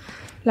d'autres.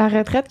 La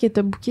retraite que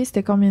t'as bookée,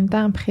 c'était combien de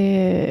temps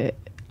après?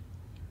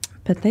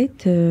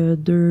 Peut-être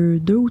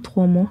 2 ou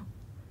 3 mois.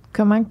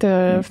 Comment que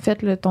t'as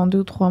fait ton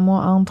 2 ou 3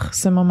 mois entre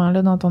ce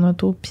moment-là dans ton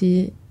auto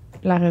puis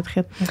la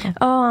retraite?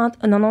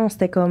 Non,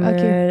 c'était comme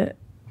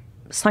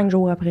 5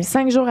 jours après.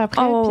 5 jours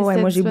après?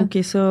 Ouais, moi, j'ai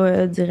booké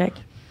ça direct.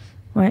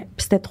 Ouais,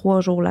 puis c'était 3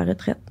 jours, la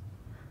retraite.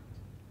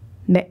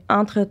 Mais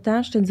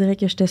entre-temps, je te dirais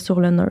que j'étais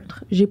sur le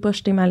neutre. J'ai pas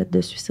jeté ma lettre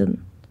de suicide.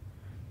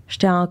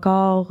 J'étais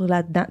encore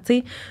là-dedans. Tu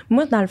sais,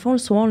 moi, dans le fond, le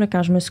soir, là,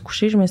 quand je me suis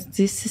couchée, je me suis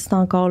dit, si c'est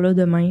encore là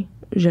demain,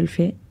 je le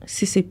fais.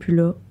 Si c'est plus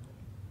là,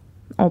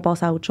 on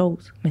passe à autre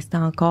chose. Mais c'était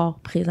encore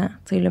présent,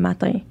 tu sais, le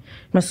matin.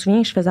 Je me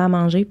souviens que je faisais à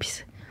manger, puis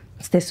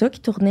c'était ça qui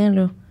tournait,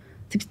 là.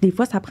 Tu sais, puis des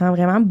fois, ça prend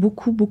vraiment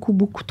beaucoup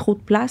trop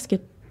de place que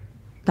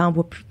t'en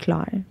vois plus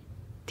clair.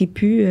 T'es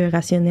plus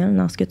rationnel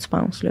dans ce que tu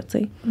penses, là, tu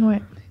sais.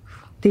 Ouais.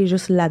 T'es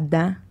juste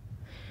là-dedans.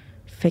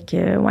 Fait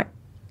que, ouais.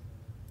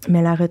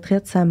 Mais la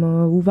retraite, ça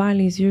m'a ouvert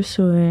les yeux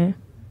sur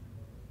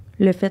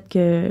le fait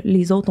que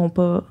les autres ont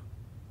pas...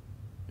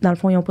 Dans le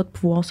fond, ils n'ont pas de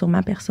pouvoir sur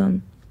ma personne.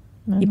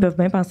 Ils peuvent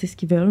bien penser ce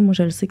qu'ils veulent. Moi,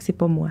 je le sais que c'est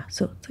pas moi,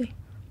 ça, tu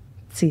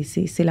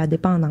sais. C'est la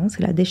dépendance,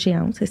 c'est la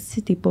déchéance.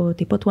 Si t'es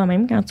pas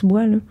toi-même quand tu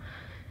bois, là.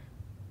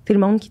 C'est le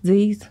monde qui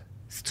dit,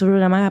 si tu veux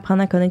vraiment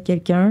apprendre à connaître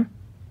quelqu'un,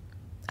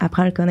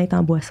 apprends à le connaître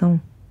en boisson.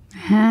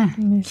 Hein?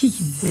 Qui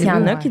dit ça? Il y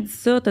en a qui disent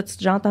ça. T'as-tu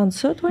déjà entendu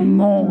ça, toi?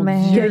 Mon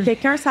Dieu. Que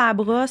quelqu'un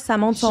s'abrosse, ça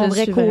montre son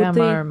vrai côté. Je suis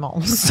vraiment un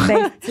monstre.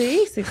 Ben, tu sais,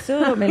 c'est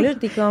ça. Mais là,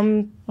 t'es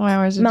comme...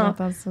 Ouais, j'ai déjà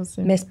entendu ça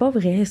aussi. Mais c'est pas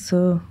vrai,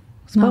 ça.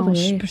 C'est pas vrai.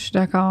 Je suis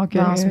d'accord que...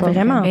 Non, c'est pas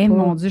vraiment vrai. pas.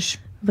 Mon Dieu, je suis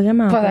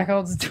vraiment pas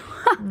d'accord du tout.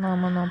 Non,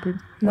 moi non plus.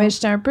 Mais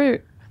j'étais un peu...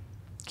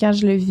 Quand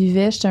je le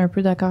vivais, j'étais un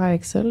peu d'accord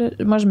avec ça, là.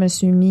 Moi, je me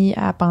suis mis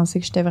à penser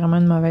que j'étais vraiment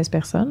une mauvaise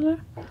personne, là.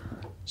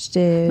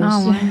 J'étais...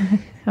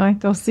 ouais. Ouais,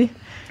 toi aussi.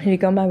 J'ai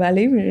comme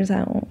avalé, mais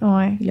ça,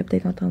 ouais. Il l'a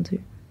peut-être entendu.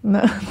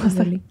 Non,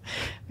 désolée.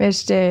 Mais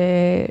tu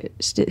sais,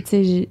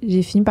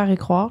 j'ai fini par y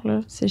croire,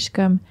 là. Je suis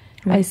comme,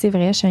 hey, c'est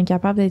vrai, je suis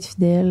incapable d'être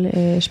fidèle.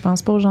 Je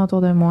pense pas aux gens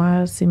autour de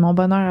moi. C'est mon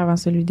bonheur avant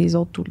celui des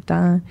autres tout le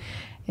temps.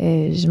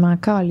 Je m'en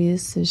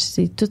calisse.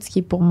 C'est tout ce qui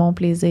est pour mon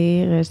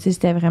plaisir.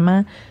 C'était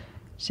vraiment...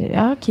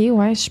 OK,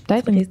 ouais, je suis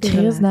peut-être une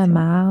crise de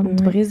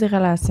merde, brise des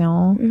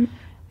relations.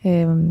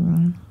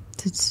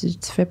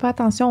 Tu fais pas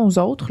attention aux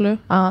autres,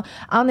 là.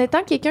 En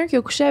étant quelqu'un qui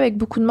a couché avec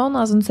beaucoup de monde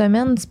dans une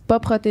semaine, pas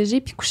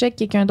protégé, puis couché avec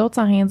quelqu'un d'autre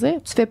sans rien dire,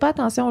 tu fais pas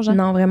attention aux gens.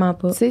 Non, vraiment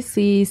pas. Tu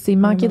sais, c'est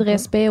manquer de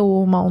respect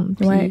au monde.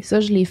 Puis ça,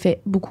 je l'ai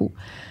fait beaucoup.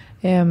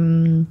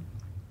 Fait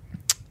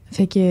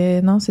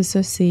que, non, c'est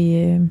ça,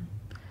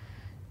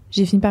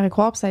 j'ai fini par y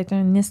croire, puis ça a été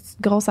une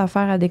grosse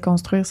affaire à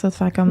déconstruire, ça, de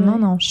faire comme,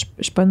 non, je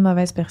suis pas une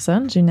mauvaise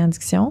personne, j'ai une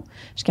addiction,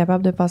 je suis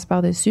capable de passer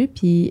par-dessus,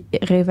 puis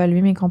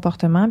réévaluer mes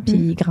comportements,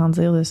 puis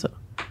grandir de ça.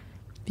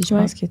 Puis je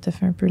pense que tu as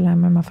fait un peu la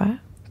même affaire.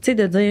 Tu sais,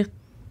 de dire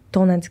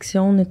ton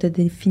addiction ne te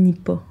définit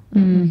pas.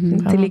 Tu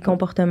sais, les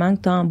comportements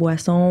que tu as en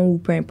boisson ou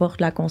peu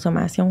importe la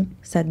consommation,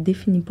 ça te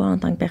définit pas en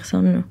tant que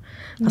personne. Là.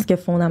 Parce que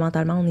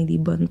fondamentalement, on est des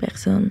bonnes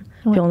personnes.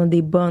 Puis on a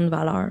des bonnes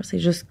valeurs. C'est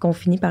juste qu'on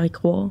finit par y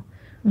croire.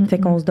 Fait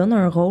qu'on se donne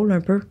un rôle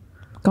un peu.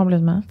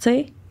 Complètement. Tu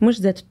sais, moi, je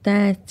disais tout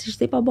le temps, je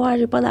sais pas boire,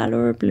 j'ai pas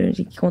d'allure. Puis là,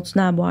 j'ai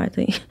continué à boire,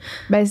 tu sais.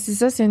 Ben, c'est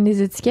ça, c'est une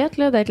des étiquettes,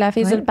 là, d'être la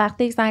fille sur le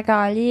party qui s'en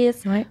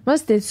calisse. Moi,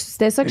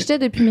 c'était ça que j'étais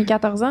depuis mes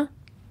 14 ans.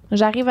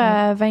 J'arrive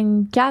à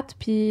 24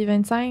 puis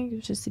 25,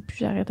 je sais plus,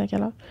 j'arrête à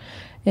quelle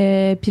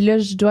heure. Puis là,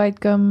 je dois être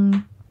comme...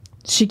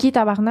 Je suis qui,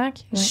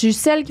 tabarnak? Je suis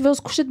celle qui va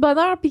se coucher de bonne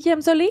heure puis qui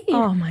aime ça lire.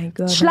 Oh my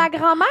God. Je suis la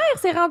grand-mère,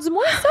 c'est rendu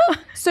moi, ça.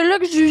 Celui-là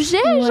que je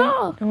jugeais,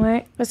 genre.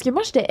 Ouais. Parce que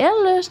moi, j'étais elle,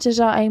 là. J'étais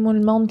genre, hey, moi,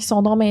 le monde qui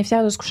sont donc bien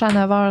fiers de se coucher à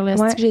 9h, là.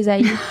 C'est que je les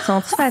haïs.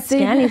 Sont-ils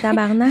fatigants, les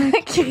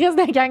tabarnak? Qui risquent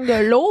d'un gang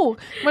de lourd.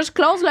 Moi, je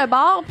close le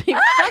bar puis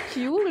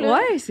fuck you, là.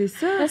 Ouais, c'est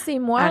ça. Là, c'est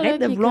moi,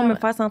 arrête là, de vouloir me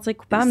faire sentir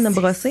coupable, de me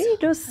brosser,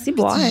 là. Si,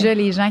 boire. Tu jugeais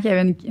les gens qui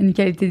avaient une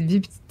qualité de vie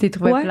puis tu t'es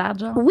trouvé plate,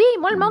 genre. Oui,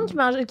 moi, le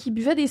monde qui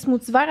buvait des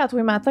smoothies verts à tous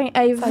les matins,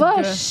 hey,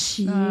 va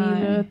chier,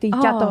 là. T'es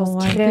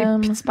 14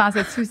 crèmes. Puis tu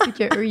pensais-tu aussi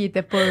qu'eux, ils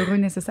étaient pas heureux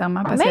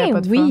nécessairement parce qu'il n'y avait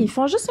pas de fun? Oui, ils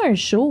font juste un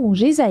show.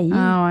 J'ai haï.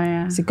 Ah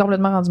ouais. C'est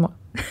complètement rendu moi.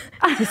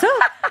 C'est ça?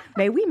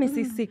 Ben oui, mais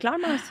c'est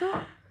clairement ça.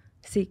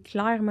 C'est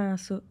clairement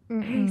ça.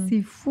 Hey,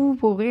 c'est fou,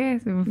 pour vrai.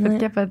 Vous me faites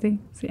capoter.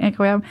 C'est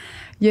incroyable.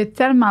 Il y a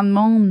tellement de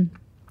monde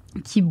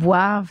qui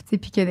boivent, tu sais,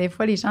 puis que des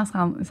fois, les gens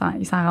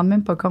ils s'en rendent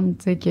même pas compte,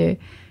 tu sais,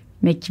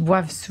 mais qui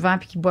boivent souvent,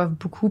 puis qui boivent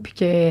beaucoup, puis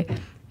que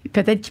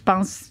peut-être qu'ils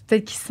pensent,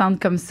 peut-être qu'ils se sentent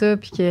comme ça,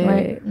 puis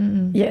que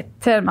il y a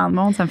tellement de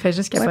monde, ça me fait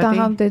juste capoter. T'en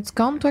rendais-tu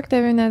compte, toi, que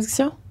t'avais une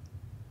addiction?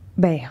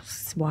 Ben,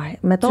 ouais.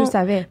 Mettons, tu le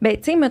savais? Ben,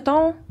 tu sais,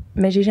 mettons,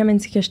 mais j'ai jamais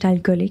dit que j'étais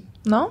alcoolique.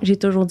 Non? J'ai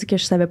toujours dit que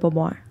je savais pas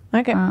boire.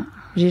 OK.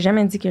 J'ai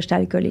jamais dit que j'étais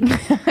alcoolique.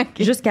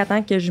 Jusqu'à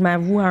temps que je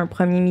m'avoue à un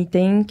premier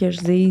meeting, que je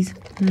dise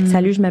 «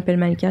 Salut, je m'appelle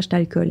Malyka, je suis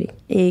alcoolique. »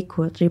 Et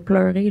écoute, j'ai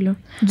pleuré, là.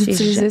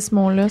 D'utiliser ce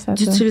mot-là, ça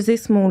D'utiliser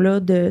ce mot-là,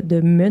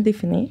 de me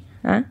définir,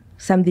 hein?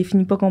 Ça me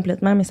définit pas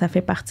complètement, mais ça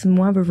fait partie de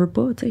moi, veux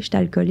pas, tu sais, j'étais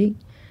alcoolique.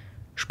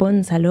 Je suis pas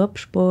une salope,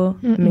 je suis pas...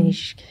 Mais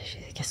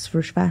qu'est-ce que tu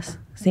veux que je fasse?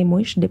 C'est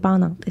moi, je suis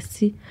dépendante,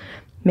 ici.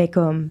 Mais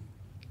comme...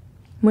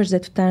 Moi, je disais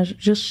tout le temps,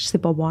 juste, je sais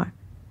pas boire.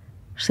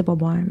 Je sais pas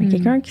boire. Mais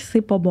quelqu'un qui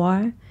sait pas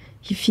boire,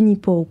 qui finit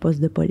pas au poste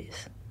de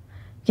police.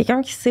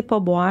 Quelqu'un qui sait pas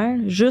boire,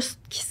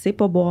 juste qui sait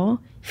pas boire,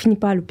 il finit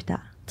pas à l'hôpital.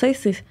 Tu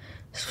sais,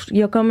 il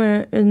y a comme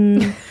une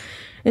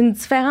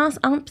différence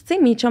entre... Tu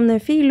sais, mes chums de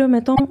filles, là,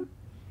 mettons,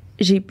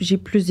 j'ai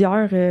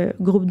plusieurs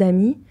groupes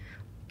d'amis,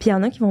 puis il y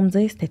en a qui vont me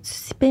dire, c'était-tu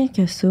si pire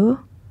que ça?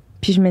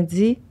 Puis je me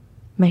dis,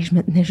 mais je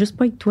me tenais juste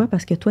pas avec toi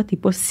parce que toi, t'es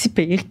pas si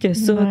pire que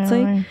ça, tu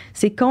sais. Ouais.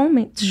 C'est con,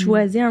 mais tu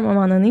choisis à un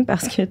moment donné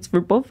parce que tu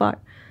veux pas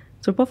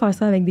faire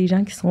ça avec des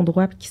gens qui sont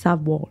droits et qui savent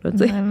boire, là, tu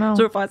sais.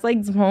 Tu veux faire ça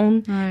avec du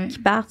monde qui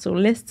partent sur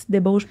l'est, qui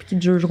débauche puis qui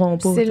te jugeront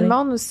pas. C'est le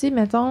monde aussi,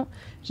 mettons,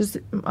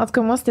 en tout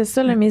cas, moi, c'était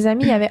ça, là, mes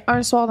amis, il y avait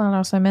un soir dans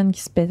leur semaine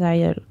qui se pète à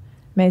gueule.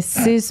 Mais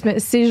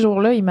ces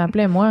jours-là, ils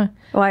m'appelaient moi.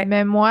 Ouais.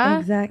 Mais moi,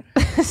 exact.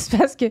 C'est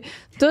parce que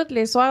tous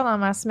les soirs dans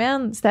ma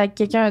semaine, c'était avec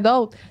quelqu'un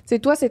d'autre. Tu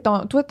sais,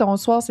 toi, ton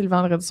soir, c'est le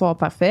vendredi soir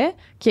parfait.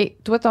 OK.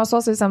 Toi, ton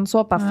soir, c'est le samedi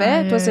soir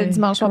parfait. Toi, c'est le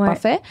dimanche soir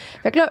parfait.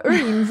 Fait que là, eux,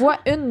 ils me voient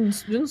une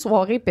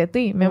soirée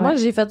pétée. Mais moi,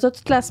 j'ai fait ça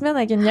toute la semaine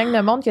avec une gang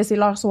de monde que c'est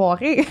leur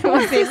soirée. Moi,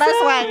 c'est ma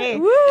soirée.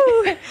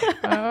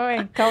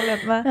 Oui,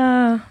 complètement.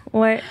 Ah,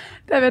 ouais.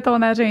 T'avais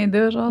ton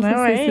agenda, genre,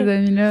 ça, c'est ces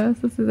amis-là,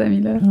 ça, ces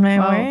amis-là. Mais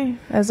oui.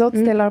 Eux autres,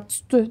 c'était leur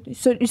petit...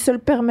 Ils se le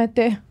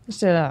permettaient.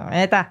 J'étais là,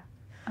 attends.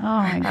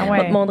 On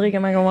va te montrer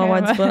comment on va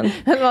avoir du fun.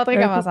 Je vais te montrer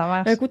comment ça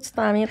marche. Un coup, tu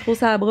t'en viens trop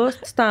sur la brosse,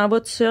 tu t'en vas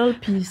tout seul,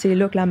 puis c'est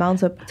là que la bande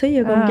se... Tu sais, il y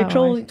a comme quelque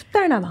chose... Tout le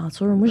temps une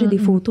aventure. Moi, j'ai des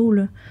photos,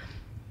 là.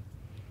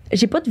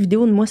 J'ai pas de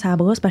vidéo de moi sur la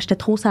brosse parce que j'étais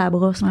trop sur la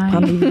brosse pour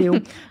prendre des vidéos.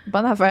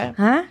 Bonne affaire.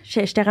 Hein?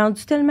 J'étais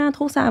rendue tellement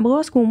trop sur la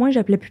brosse qu'au moins,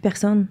 j'appelais plus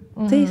personne.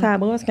 Tu sais, sur la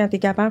brosse, quand t'es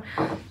capable.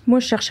 Moi,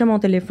 je cherchais mon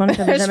téléphone, je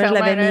savais jamais je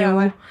l'avais mis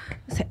où.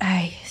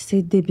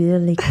 C'est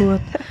débile, écoute.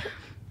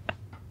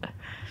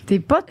 T'es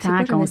pas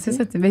tant conscient,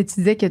 ça. Ben, tu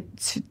disais que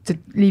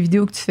les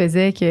vidéos que tu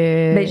faisais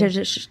que...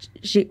 Ben,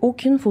 j'ai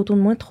aucune photo de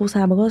moi trop sur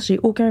la brosse. J'ai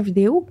aucune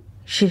vidéo.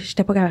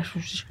 J'étais pas capable.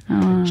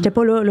 J'étais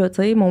pas là, tu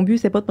sais. Mon but,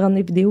 c'est pas de prendre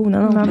des vidéos.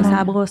 Non, j'étais sur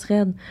la brosse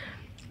raide.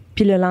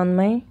 Puis le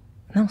lendemain...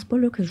 Non, c'est pas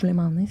là que je voulais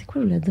m'emmener. C'est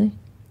quoi que je voulais dire?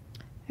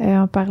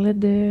 On parlait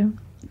de...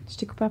 Je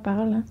t'ai coupé la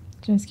parole, hein?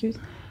 Je m'excuse.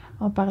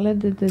 On parlait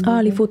de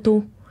les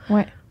photos.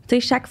 Ouais. Tu sais,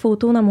 chaque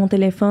photo dans mon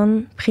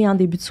téléphone, pris en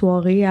début de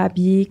soirée,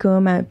 habillée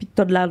comme... Puis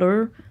t'as de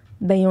l'allure...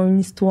 Ben, ils ont une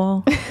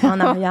histoire en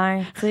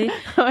arrière, tu sais.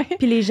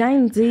 Puis les gens,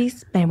 ils me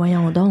disent, ben,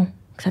 voyons donc,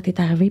 que ça t'est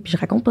arrivé. Puis je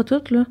raconte pas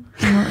tout, là.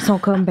 Ils sont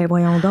comme, ben,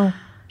 voyons donc,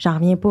 j'en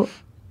reviens pas.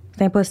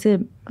 C'est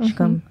impossible. Je suis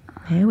comme,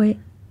 ben oui.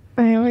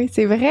 Ben oui,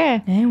 c'est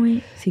vrai. Ben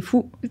oui, c'est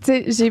fou.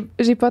 Tu sais,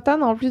 j'ai pas tant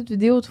non plus de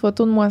vidéos de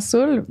photos de moi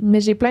saoule,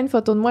 mais j'ai plein de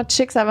photos de moi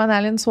chicks avant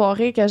d'aller à une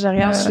soirée que je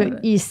regarde, je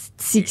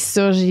fais, que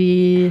ça,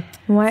 j'ai...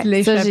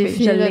 Ouais, ça, j'ai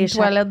fini une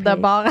toilette de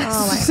bar à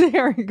sucer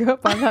un gars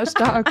pendant que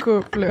j'étais en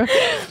couple, là.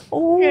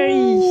 Oh!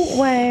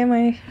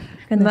 Ouais.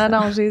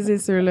 Non, j'ai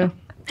ceux-là.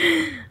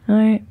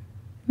 Ouais.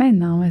 Mais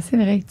non, mais c'est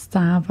vrai que tu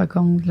t'en rends pas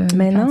compte, là.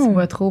 Mais non. Tu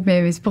vois trop.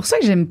 Mais c'est pour ça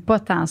que j'aime pas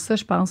tant ça,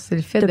 je pense. C'est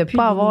le fait de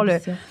pas avoir le...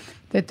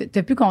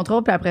 T'as plus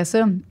contrôle, puis après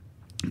ça...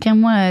 Quand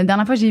moi, la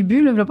dernière fois, j'ai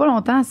bu, là, il y a pas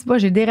longtemps, c'est pas,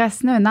 j'ai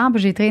déraciné un arbre,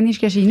 j'ai traîné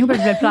jusqu'à chez nous, puis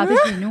je voulais le planter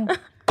chez nous.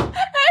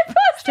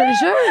 Je te le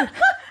jure.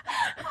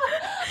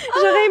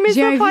 J'aurais aimé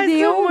j'ai ça une faire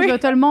vidéo, ça, oui. je vais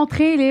te le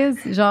montrer, Liz.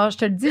 Genre, je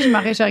te le dis,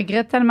 je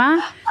regrette tellement.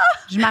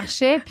 Je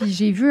marchais, puis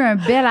j'ai vu un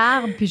bel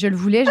arbre, puis je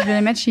voulais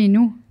le mettre chez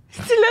nous.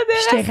 Tu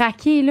l'as J'étais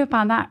raquée, là,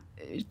 pendant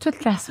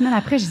toute la semaine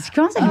après. J'ai dit,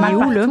 comment ça, il est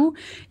où, là?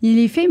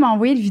 Les filles m'ont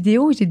envoyé le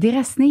vidéo, j'ai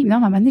déraciné. Non, à un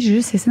moment donné, j'ai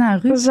juste laissé dans la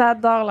rue.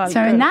 J'adore l'alcool. C'est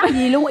un arbre,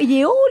 il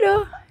est haut, là.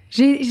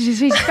 J'ai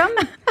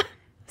comme...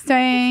 C'est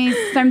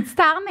un petit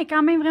arbre, mais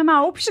quand même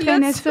vraiment haut, puis je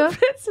traînais ça.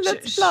 Tu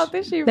l'as-tu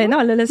planté chez vous? Ben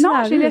non, elle l'a laissé non,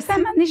 je l'ai laissé à un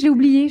moment donné, je l'ai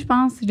oublié, je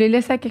pense. Je l'ai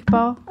laissé à quelque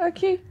part.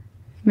 OK.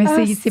 Mais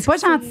c'est pas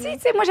gentil, tu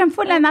sais. Moi, j'aime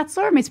fou la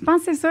nature, mais je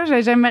pense que c'est ça.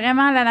 J'aime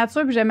vraiment la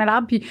nature, puis j'aimais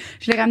l'arbre, puis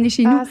je l'ai ramené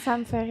chez nous. Ah, ça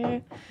me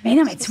ferait. Mais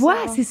non, mais tu vois,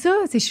 c'est ça.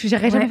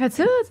 J'aurais jamais fait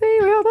ça, tu sais.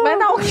 Ben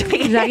non,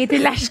 j'ai arrêté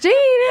de l'acheter,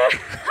 là.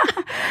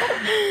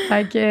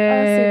 Fait que.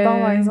 c'est bon,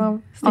 par exemple.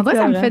 On dirait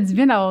que ça me fait du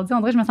bien d'avoir dit. On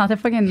dirait que je me sentais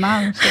fucking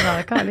mal. J'étais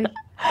genre, calée.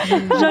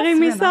 J'aurais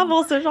aimé ça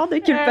avoir ce genre de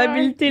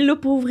culpabilité-là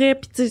pour vrai.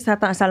 Puis tu sais,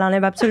 ça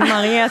l'enlève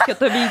absolument rien à ce que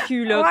t'as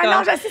vécu, là. Ouais,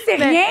 non, je sais, c'est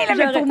rien, là,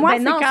 mais pour moi,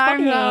 c'est non, quand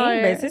même...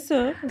 rien. Ben, c'est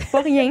ça. C'est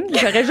pas rien.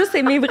 J'aurais juste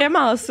aimé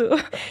vraiment ça.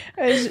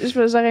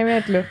 J'aurais aimé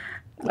être là.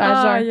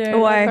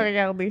 Ouais.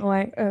 Regarder.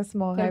 Ouais. C'est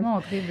mon rêve.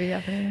 Montrer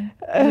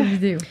après la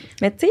vidéo.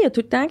 Mais tu sais, il y a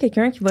tout le temps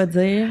quelqu'un qui va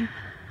dire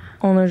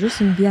on a juste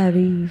une vie à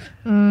vivre.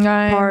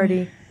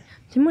 Party.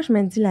 Puis moi, je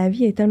me dis, la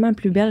vie est tellement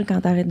plus belle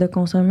quand t'arrêtes de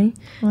consommer,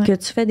 que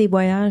tu fais des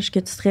voyages, que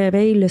tu te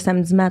réveilles le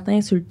samedi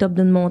matin sur le top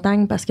d'une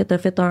montagne parce que t'as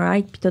fait un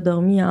hike puis t'as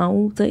dormi en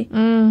haut, tu sais.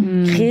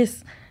 Chris,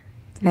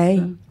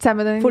 hey, ça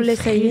m'a donné une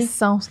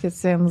frisson, ce que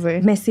tu viens de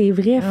dire. Mais c'est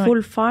vrai, faut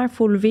le faire,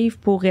 faut le vivre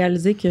pour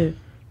réaliser que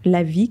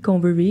la vie qu'on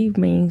veut vivre,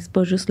 mais c'est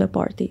pas juste le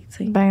party, tu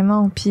sais. Ben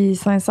non, puis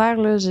sincère,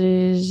 là,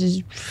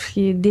 il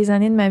y a des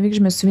années de ma vie que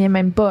je me souviens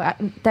même pas.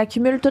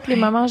 T'accumules tous les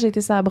moments où j'ai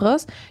été sur la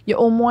brosse. Il y a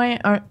au moins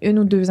une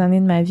ou deux années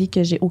de ma vie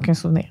que j'ai aucun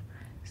souvenir.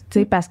 Tu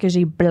sais, parce que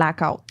j'ai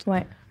blackout.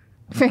 Ouais.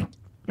 Fait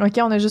OK,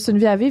 on a juste une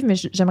vie à vivre, mais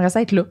j'aimerais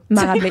ça être là.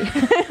 M'en rappeler.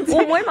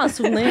 Au moins m'en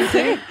souvenir, tu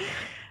sais.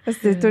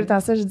 C'était tout le temps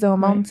ça, je dis au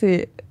monde,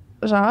 c'est...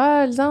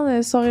 Genre, Lisanne,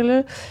 cette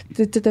soirée-là,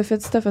 t'as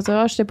fait ça.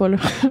 Ah, j'étais pas là.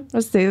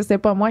 C'était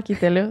pas moi qui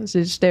étais là.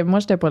 Moi,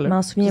 j'étais pas là. Je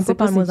m'en souviens pas,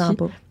 parle-moi-en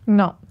pas.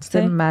 Non,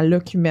 c'était ma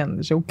loc humaine.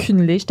 J'ai aucune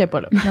idée, j'étais pas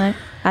là. Ouais.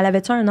 Elle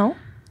avait-tu un nom?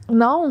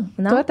 Non.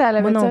 Toi, elle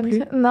avait non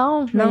plus.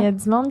 Non, mais il y a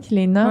du monde qui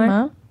les nomme,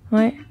 hein?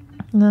 Ouais.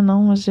 Non,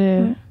 moi,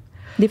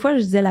 Des fois,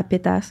 je disais la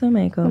pétasse,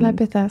 mais comme... La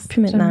pétasse.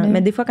 Plus maintenant.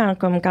 Mais des fois,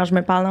 quand je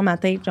me parle dans ma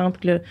tête, genre,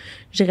 puis que là,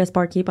 j'irais se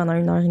parker pendant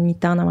 1h30 de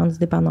temps en avant du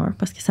dépanneur,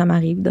 parce que ça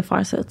m'arrive de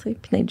faire ça, tu sais,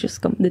 puis d'être juste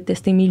comme de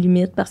tester mes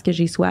limites parce que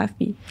j'ai soif,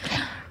 puis...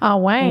 Ah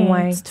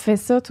ouais? Tu te fais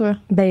ça, toi?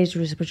 Ben,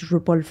 je veux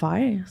pas le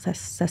faire. Ça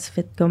se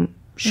fait comme...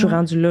 Je suis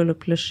rendue là,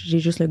 puis là, j'ai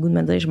juste le goût de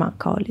me dire, je m'en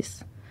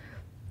calisse.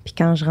 Puis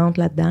quand je rentre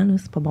là-dedans, là,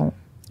 c'est pas bon.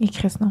 Et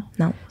Chris, non.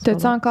 Non.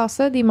 T'as-tu encore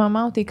ça, des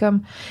moments où t'es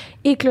comme,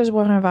 et que là, je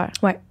bois un verre?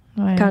 Ouais.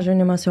 Quand j'ai une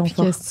émotion Puis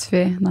forte. qu'est-ce que tu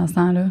fais dans ce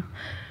temps-là?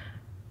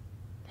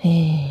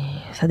 Et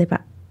ça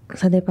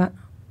dépend.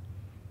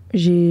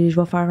 Je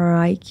vais faire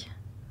un hike,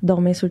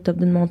 dormir sur le top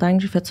d'une montagne.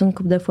 J'ai fait ça une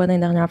couple de fois dans les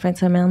dernières fins de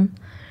semaine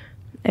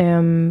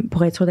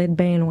pour être sûre d'être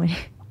bien loin.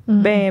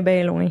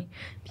 Bien loin.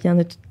 Puis il y en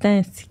a tout le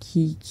temps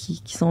qui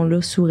sont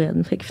là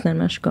sourdes. Fait que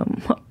finalement, je suis comme...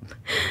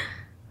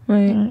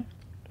 ouais.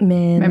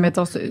 Mais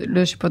mettons,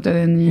 là, je sais pas,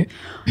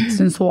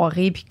 c'est une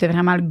soirée, puis que t'as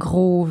vraiment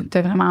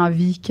t'as vraiment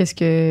envie, qu'est-ce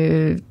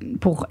que,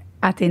 pour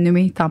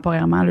atténuer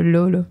temporairement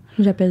le là?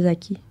 J'appelle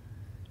Zaki.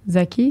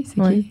 Zaki,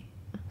 c'est qui?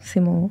 C'est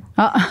mon...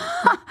 Ah!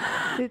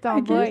 C'est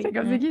ton boy. C'est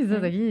comme c'est qui, ça,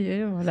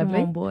 Zaki? On C'est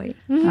mon boy.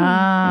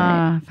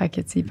 Ah! Fait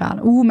que tu y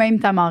parles. Ou même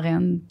ta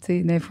marraine, tu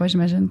sais, des fois,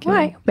 j'imagine que...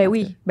 Ouais, ben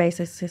oui. Ben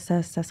ça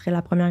serait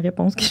la première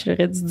réponse que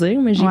j'aurais dû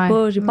dire, mais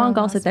j'ai pas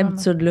encore cette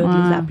habitude-là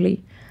de les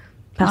appeler.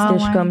 Parce que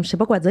je suis comme, je sais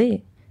pas quoi dire.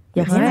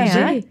 Il n'y a rien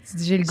à dire.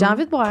 J'ai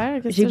envie de boire.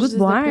 J'ai goût de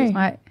boire.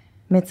 Ouais.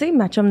 Mais tu sais,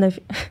 ma chum de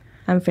fille,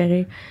 elle me fait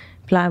rire.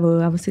 Puis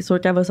là, c'est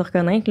sûr qu'elle va se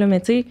reconnaître. Là, mais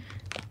tu sais,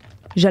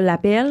 je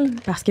l'appelle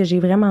parce que j'ai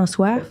vraiment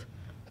soif.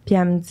 Puis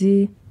elle me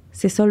dit,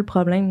 c'est ça le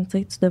problème. Tu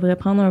sais, tu devrais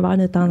prendre un verre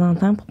de temps en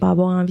temps pour pas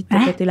avoir envie de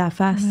te péter la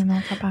face.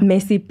 Mais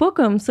c'est pas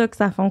comme ça que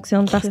ça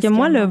fonctionne. Parce que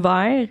moi, le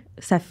verre,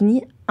 ça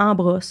finit en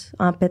brosse,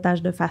 en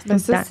pétage de face. Ben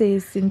ça, c'est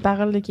une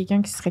parole de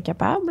quelqu'un qui serait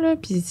capable, là,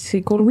 puis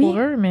c'est cool pour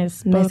eux, mais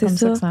c'est pas comme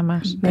ça que ça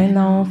marche. Mais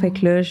non, fait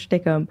que là, j'étais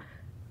comme,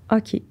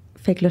 OK.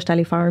 Fait que là, j'étais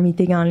allée faire un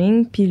meeting en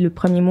ligne, puis le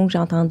premier mot que j'ai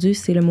entendu,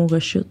 c'est le mot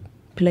rechute.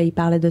 Puis là, il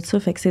parlait de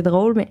ça, fait que c'est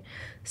drôle, mais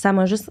ça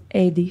m'a juste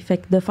aidé. Fait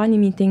que de faire des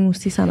meetings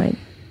aussi, ça m'aide.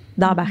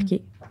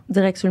 D'embarquer.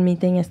 Direct sur le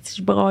meeting,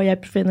 je braille à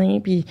plus finir,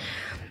 puis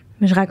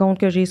je raconte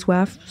que j'ai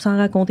soif, sans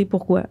raconter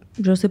pourquoi.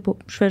 Je sais pas.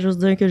 Je fais juste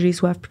dire que j'ai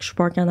soif, puis que je suis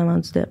parquée en avant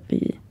du dep,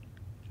 puis...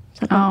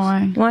 Ah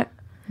ouais? Ouais.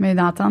 Mais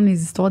d'entendre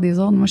les histoires des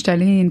autres, moi, je suis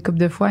allée une couple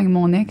de fois avec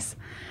mon ex,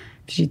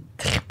 puis j'ai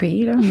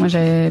trippé, là. Moi,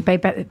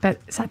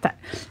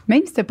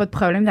 même si t'as pas de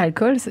problème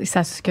d'alcool,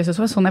 que ce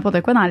soit sur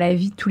n'importe quoi dans la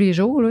vie de tous les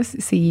jours, là,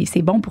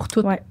 c'est bon pour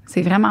tout. Ouais.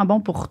 C'est vraiment bon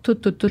pour tout,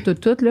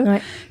 là.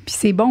 Ouais. Puis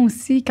c'est bon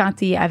aussi quand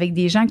t'es avec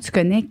des gens que tu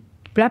connais.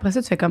 Puis là, après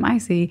ça, tu fais comme,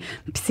 puis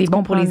c'est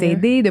bon pour les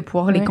aider, de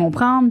pouvoir les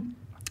comprendre.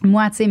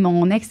 Moi, tu sais,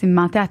 mon ex, il me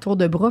mentait à tour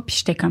de bras, puis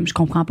j'étais comme, je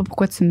comprends pas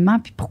pourquoi tu me mens,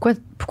 puis pourquoi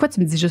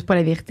tu me dis juste pas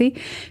la vérité.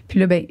 Puis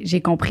là, ben,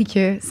 j'ai compris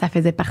que ça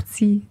faisait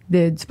partie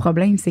du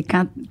problème. C'est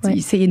quand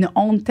c'est une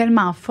honte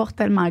tellement forte,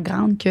 tellement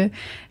grande que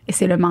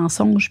c'est le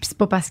mensonge. Puis c'est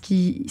pas parce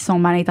qu'ils sont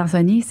mal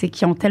intentionnés, c'est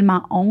qu'ils ont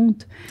tellement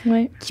honte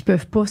qu'ils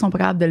sont pas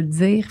capables de le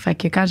dire. Fait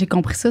que quand j'ai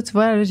compris ça, tu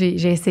vois, là,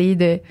 j'ai essayé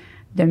de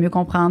mieux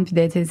comprendre, puis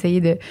d'essayer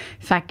de...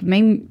 Fait que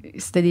même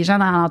si t'as des gens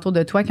l'entour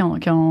de toi qui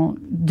ont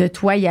de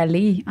toi y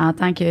aller en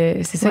tant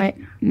que... C'est ça. Ouais.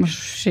 Moi,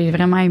 j'ai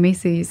vraiment aimé.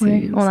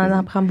 On en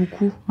apprend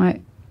beaucoup. Ouais.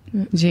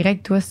 J'irai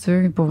avec toi, c'est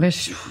sûr. Pour vrai,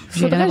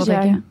 j'irai n'importe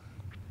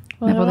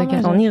quand. N'importe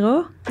quand. On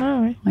ira. Ah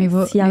oui. On y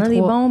va. S'il y en a des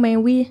bons, ben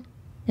oui.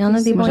 Il y en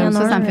a des bons, il y en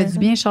a ça me fait du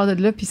bien. Je sors de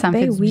là, puis ça me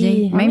fait du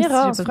bien. Même si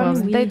on j'ai se pas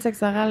fait de une date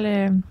sexe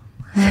orale...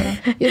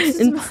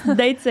 Une petite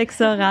date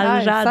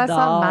sexorale,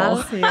 j'adore.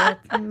 Ça sent mal,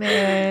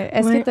 mais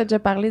est-ce que tu as déjà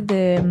parlé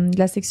de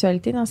la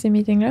sexualité dans ces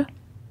meetings-là?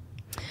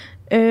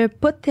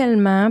 Pas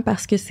tellement,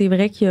 parce que c'est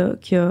vrai qu'il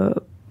y a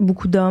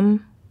beaucoup d'hommes.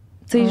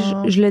 Tu sais,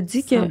 je le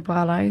dis que... Tu te sens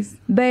pas à l'aise?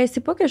 Ben,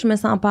 c'est pas que je me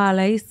sens pas à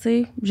l'aise, tu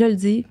sais. Je le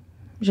dis.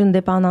 J'ai une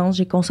dépendance,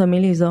 j'ai consommé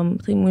les hommes.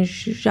 Tu sais, moi,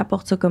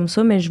 j'apporte ça comme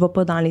ça, mais je vais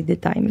pas dans les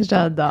détails.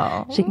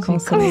 J'adore. J'ai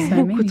consommé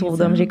beaucoup trop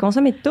d'hommes. J'ai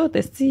consommé tout,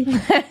 esti.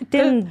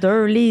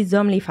 Tinder, les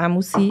hommes, les femmes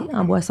aussi,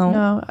 en boisson.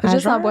 Non,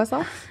 juste en boisson?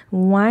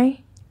 Ouais.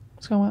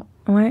 Je comprends.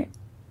 Ouais.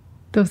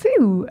 Toi aussi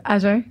ou à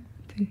jeun?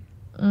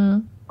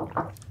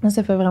 Moi,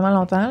 ça fait vraiment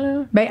longtemps,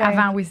 là. Ben,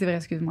 avant, oui, c'est vrai,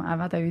 excuse-moi.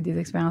 Avant, t'as eu des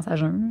expériences à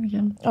jeun.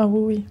 Okay. Ah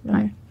oui.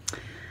 Ouais.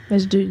 Mais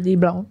j'ai des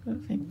blondes, là,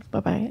 fait que c'est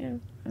pas pareil.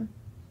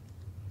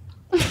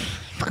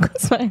 Pourquoi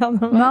tu me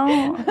regardes?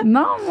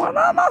 Non, c'est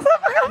vraiment...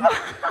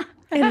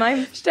 Et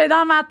même. J'étais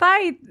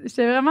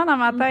vraiment dans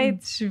ma tête.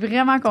 Je suis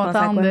vraiment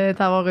contente de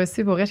t'avoir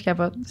reçu. Pour vrai, je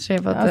capote.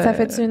 Ça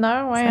fait-tu 1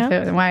 heure,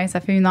 ouais? Ça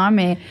fait 1 heure,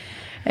 mais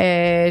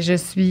je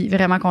suis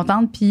vraiment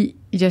contente. Puis,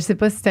 je sais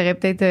pas si tu aurais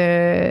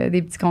peut-être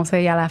des petits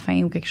conseils à la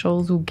fin ou quelque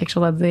chose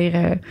à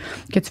dire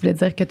que tu voulais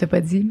dire que tu n'as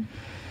pas dit.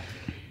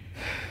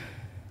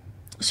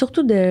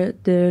 Surtout de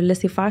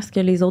laisser faire ce que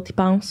les autres y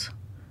pensent.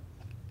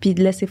 Puis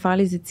de laisser faire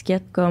les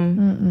étiquettes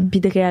comme... Puis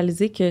de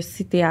réaliser que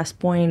si t'es à ce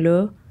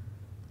point-là,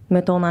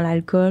 mettons dans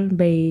l'alcool,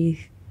 ben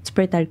tu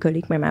peux être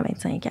alcoolique même à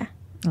 25 ans.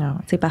 Ah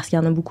ouais. C'est parce qu'il y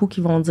en a beaucoup qui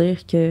vont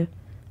dire que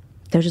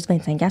t'as juste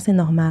 25 ans, c'est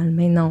normal.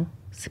 Mais non,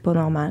 c'est pas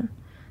normal.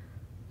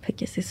 Fait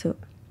que c'est ça.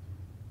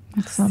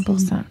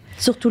 100%.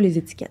 Surtout les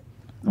étiquettes.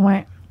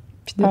 Ouais.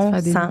 Puis de on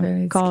faire des s'en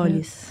nouvelles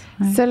calisse.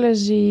 Ouais. Ça, là,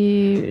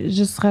 j'ai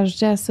juste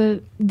rajouté à ça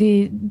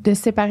de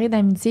séparer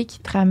d'amitié qui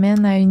te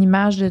ramène à une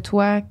image de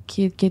toi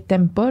que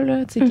t'aimes pas,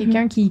 là. Tu sais,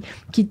 quelqu'un qui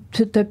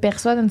te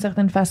perçoit d'une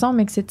certaine façon,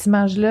 mais que cette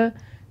image-là,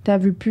 t'as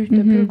plus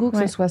le goût que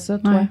ce soit ça,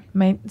 toi.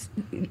 Mais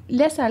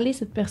laisse aller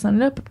cette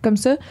personne-là. Comme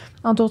ça,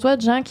 entoure-toi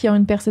de gens qui ont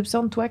une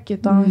perception de toi que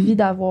t'as envie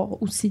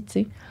d'avoir aussi, tu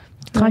sais.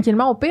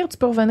 Tranquillement, au pire, tu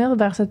peux revenir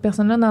vers cette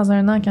personne-là dans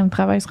 1 an quand le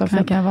travail sera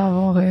fait. Quand elle va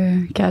avoir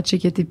catché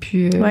que t'es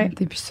plus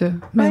ça.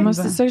 Mais moi,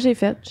 c'est ça que j'ai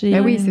fait.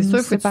 Oui, c'est sûr,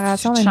 faut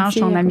que tu changes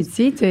ton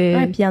amitié. Puis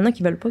il y en a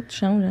qui veulent pas que tu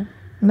changes. Hein.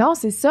 Non,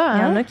 c'est ça.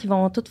 Il y en a qui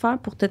vont tout faire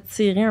pour te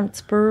tirer un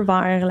petit peu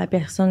vers la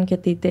personne que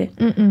t'étais.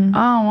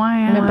 Ah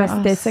ouais. Mais parce que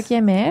c'était ça qu'ils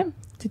aimaient.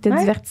 C'était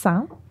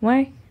divertissant.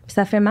 Oui. Puis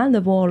ça fait mal de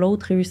voir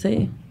l'autre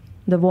réussir.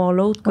 De voir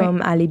l'autre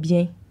comme aller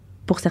bien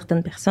pour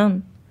certaines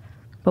personnes.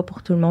 Pas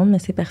pour tout le monde, mais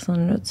ces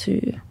personnes-là, tu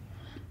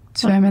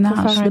aménages.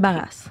 Tu te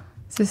débarrasses.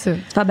 C'est ça. Tu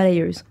fais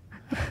balayeuse.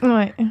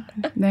 Oui.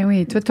 Ben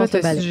oui. Toi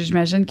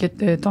j'imagine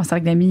que ton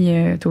cercle d'amis,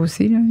 toi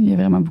aussi, là, il a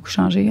vraiment beaucoup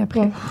changé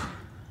après.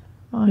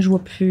 Je vois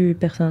plus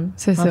personne.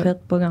 C'est ça. En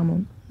fait, pas grand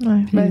monde.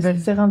 Ouais.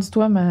 C'est rendu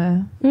toi ma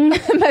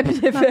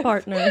BFF. Ma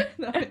partner.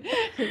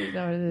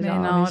 Mais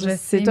non,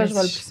 c'est toi, je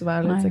vois le plus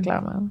souvent, là, c'est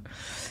clairement.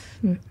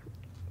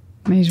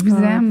 Mais je vous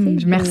aime.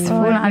 Merci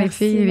beaucoup, les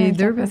filles et les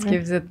deux, parce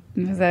vrai. que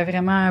vous avez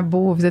vraiment un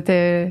beau... Vous êtes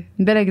un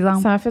bel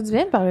exemple. Ça m'a fait du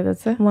bien de parler de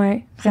ça.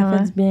 Oui, ça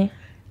fait du bien.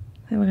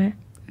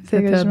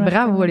 C'est vrai.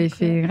 Bravo, les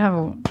filles.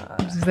 Bravo.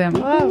 Je vous aime.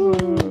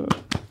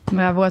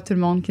 Bravo à tout le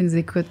monde qui nous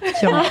écoute,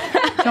 qui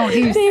ont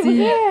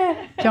réussi.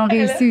 Qui ont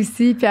réussi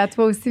aussi. Puis à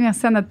toi aussi,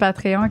 merci à notre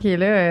Patreon qui est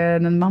là,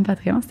 notre membre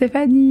Patreon,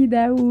 Stéphanie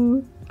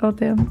Daou. On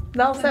t'aime.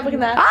 Non,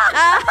 Sabrina.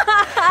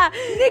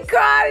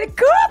 Nicole,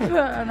 coupe!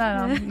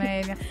 Non,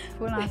 mais merci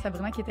beaucoup,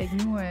 Sabrina qui est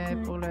avec nous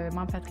pour le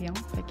membre Patreon.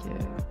 Fait que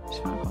je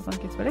suis vraiment contente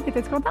que tu sois là.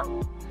 T'étais-tu contente?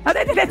 Ah,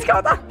 t'étais-tu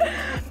contente?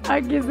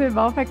 OK, c'est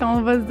bon. Fait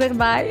qu'on va se dire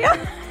bye.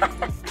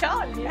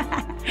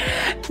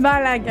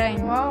 Bye, la gang.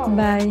 Wow.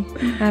 Bye.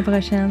 À la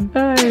prochaine.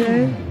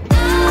 Bye.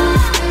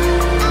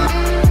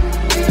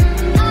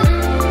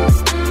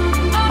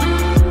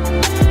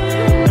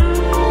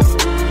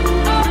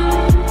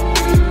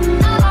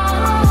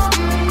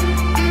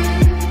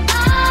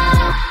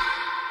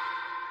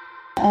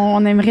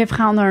 On aimerait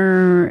prendre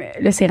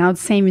Là, c'est rendu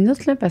 5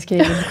 minutes, là, parce qu'il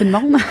y a beaucoup de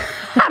monde.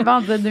 Avant,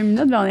 on disait 2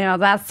 minutes, mais on est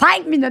rendu à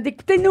 5 minutes.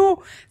 Écoutez-nous!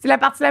 C'est la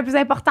partie la plus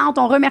importante.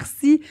 On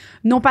remercie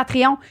nos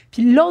Patreons.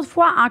 Puis l'autre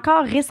fois,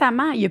 encore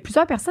récemment, il y a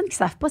plusieurs personnes qui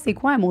savent pas c'est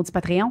quoi un maudit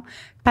Patreon.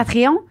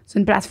 Patreon, c'est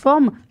une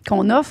plateforme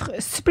qu'on offre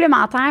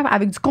supplémentaire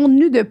avec du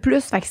contenu de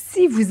plus. Fait que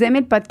si vous aimez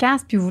le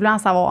podcast puis vous voulez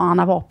en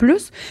avoir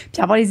plus,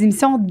 puis avoir les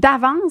émissions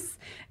d'avance,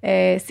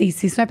 c'est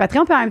ça un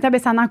Patreon. Puis en même temps,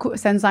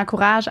 ça nous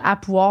encourage à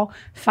pouvoir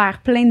faire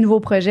plein de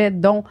nouveaux projets,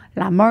 dont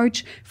la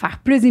merch, faire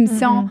plus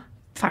d'émissions,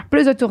 faire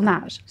plus de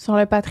tournages. Sur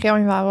le Patreon,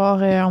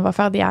 on va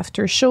faire des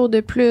after-shows de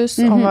plus.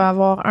 On va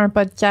avoir un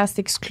podcast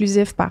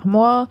exclusif par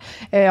mois.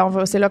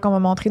 C'est là qu'on va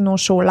montrer nos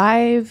shows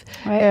live.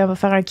 On va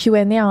faire un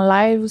Q&A en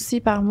live aussi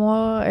par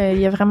mois. Il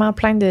y a vraiment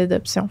plein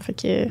d'options. Fait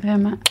que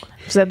vraiment.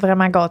 Vous êtes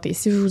vraiment gâtés.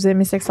 Si vous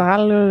aimez sexe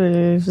oral,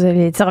 là, vous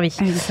allez être servi.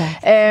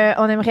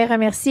 On aimerait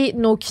remercier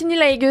nos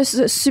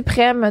cunilingus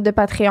suprêmes de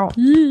Patreon.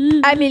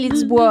 Amélie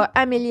Dubois,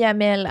 Amélie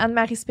Hamel,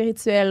 Anne-Marie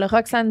Spirituelle,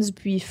 Roxane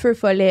Dupuis, Feu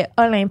Follet,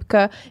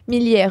 Olympka,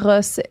 Millie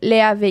Ross,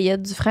 Léa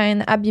Veillette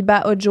Dufresne,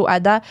 Abiba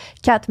Ojo-Ada,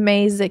 Kat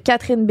Maze,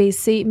 Catherine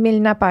Bessé,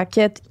 Mélina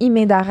Paquette,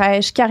 Imé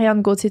Darèche,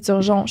 Karianne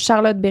Gauthier-Turgeon,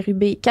 Charlotte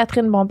Bérubé,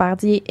 Catherine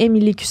Bombardier,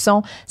 Émilie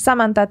Cusson,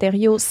 Samantha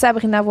Thériault,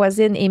 Sabrina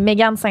Voisine et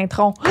Mégane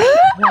Saint-Tron.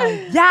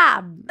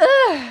 Regarde!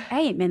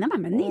 Hey, mais non,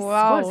 mais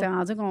maintenant, c'est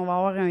rendu qu'on va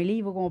avoir un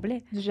livre au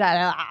complet.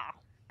 J'adore.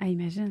 Ah,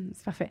 imagine,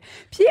 c'est parfait.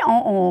 Puis,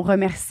 on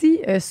remercie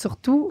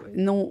surtout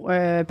nos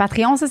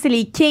Patreons. Ça, c'est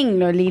les kings,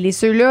 là,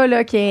 ceux-là,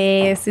 là,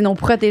 c'est nos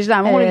protégés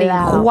d'amour, les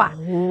rois.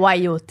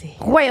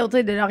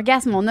 Royauté de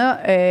l'orgasme. On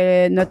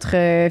a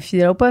notre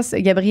fidèle au poste,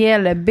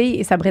 Gabrielle B.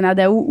 et Sabrina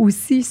Daou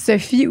aussi,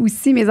 Sophie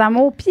aussi, mes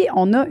amours. Puis,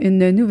 on a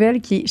une nouvelle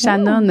qui est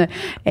Shannon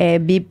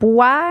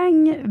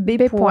Bépoigne.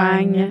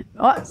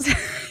 Oh,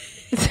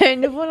 c'est un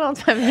nouveau nom de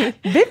famille.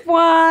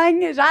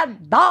 Bépoigne!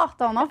 J'adore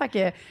ton nom. Fait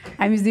que,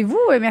 amusez-vous.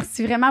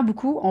 Merci vraiment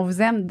beaucoup. On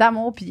vous aime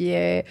d'amour. Puis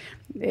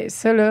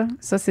ça, là,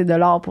 ça, c'est de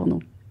l'or pour nous.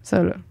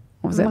 Ça, là,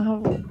 on vous aime.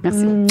 Bravo.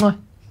 Merci. Mouah.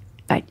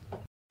 Bye.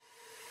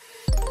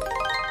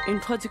 Une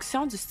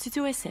production du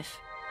Studio SF.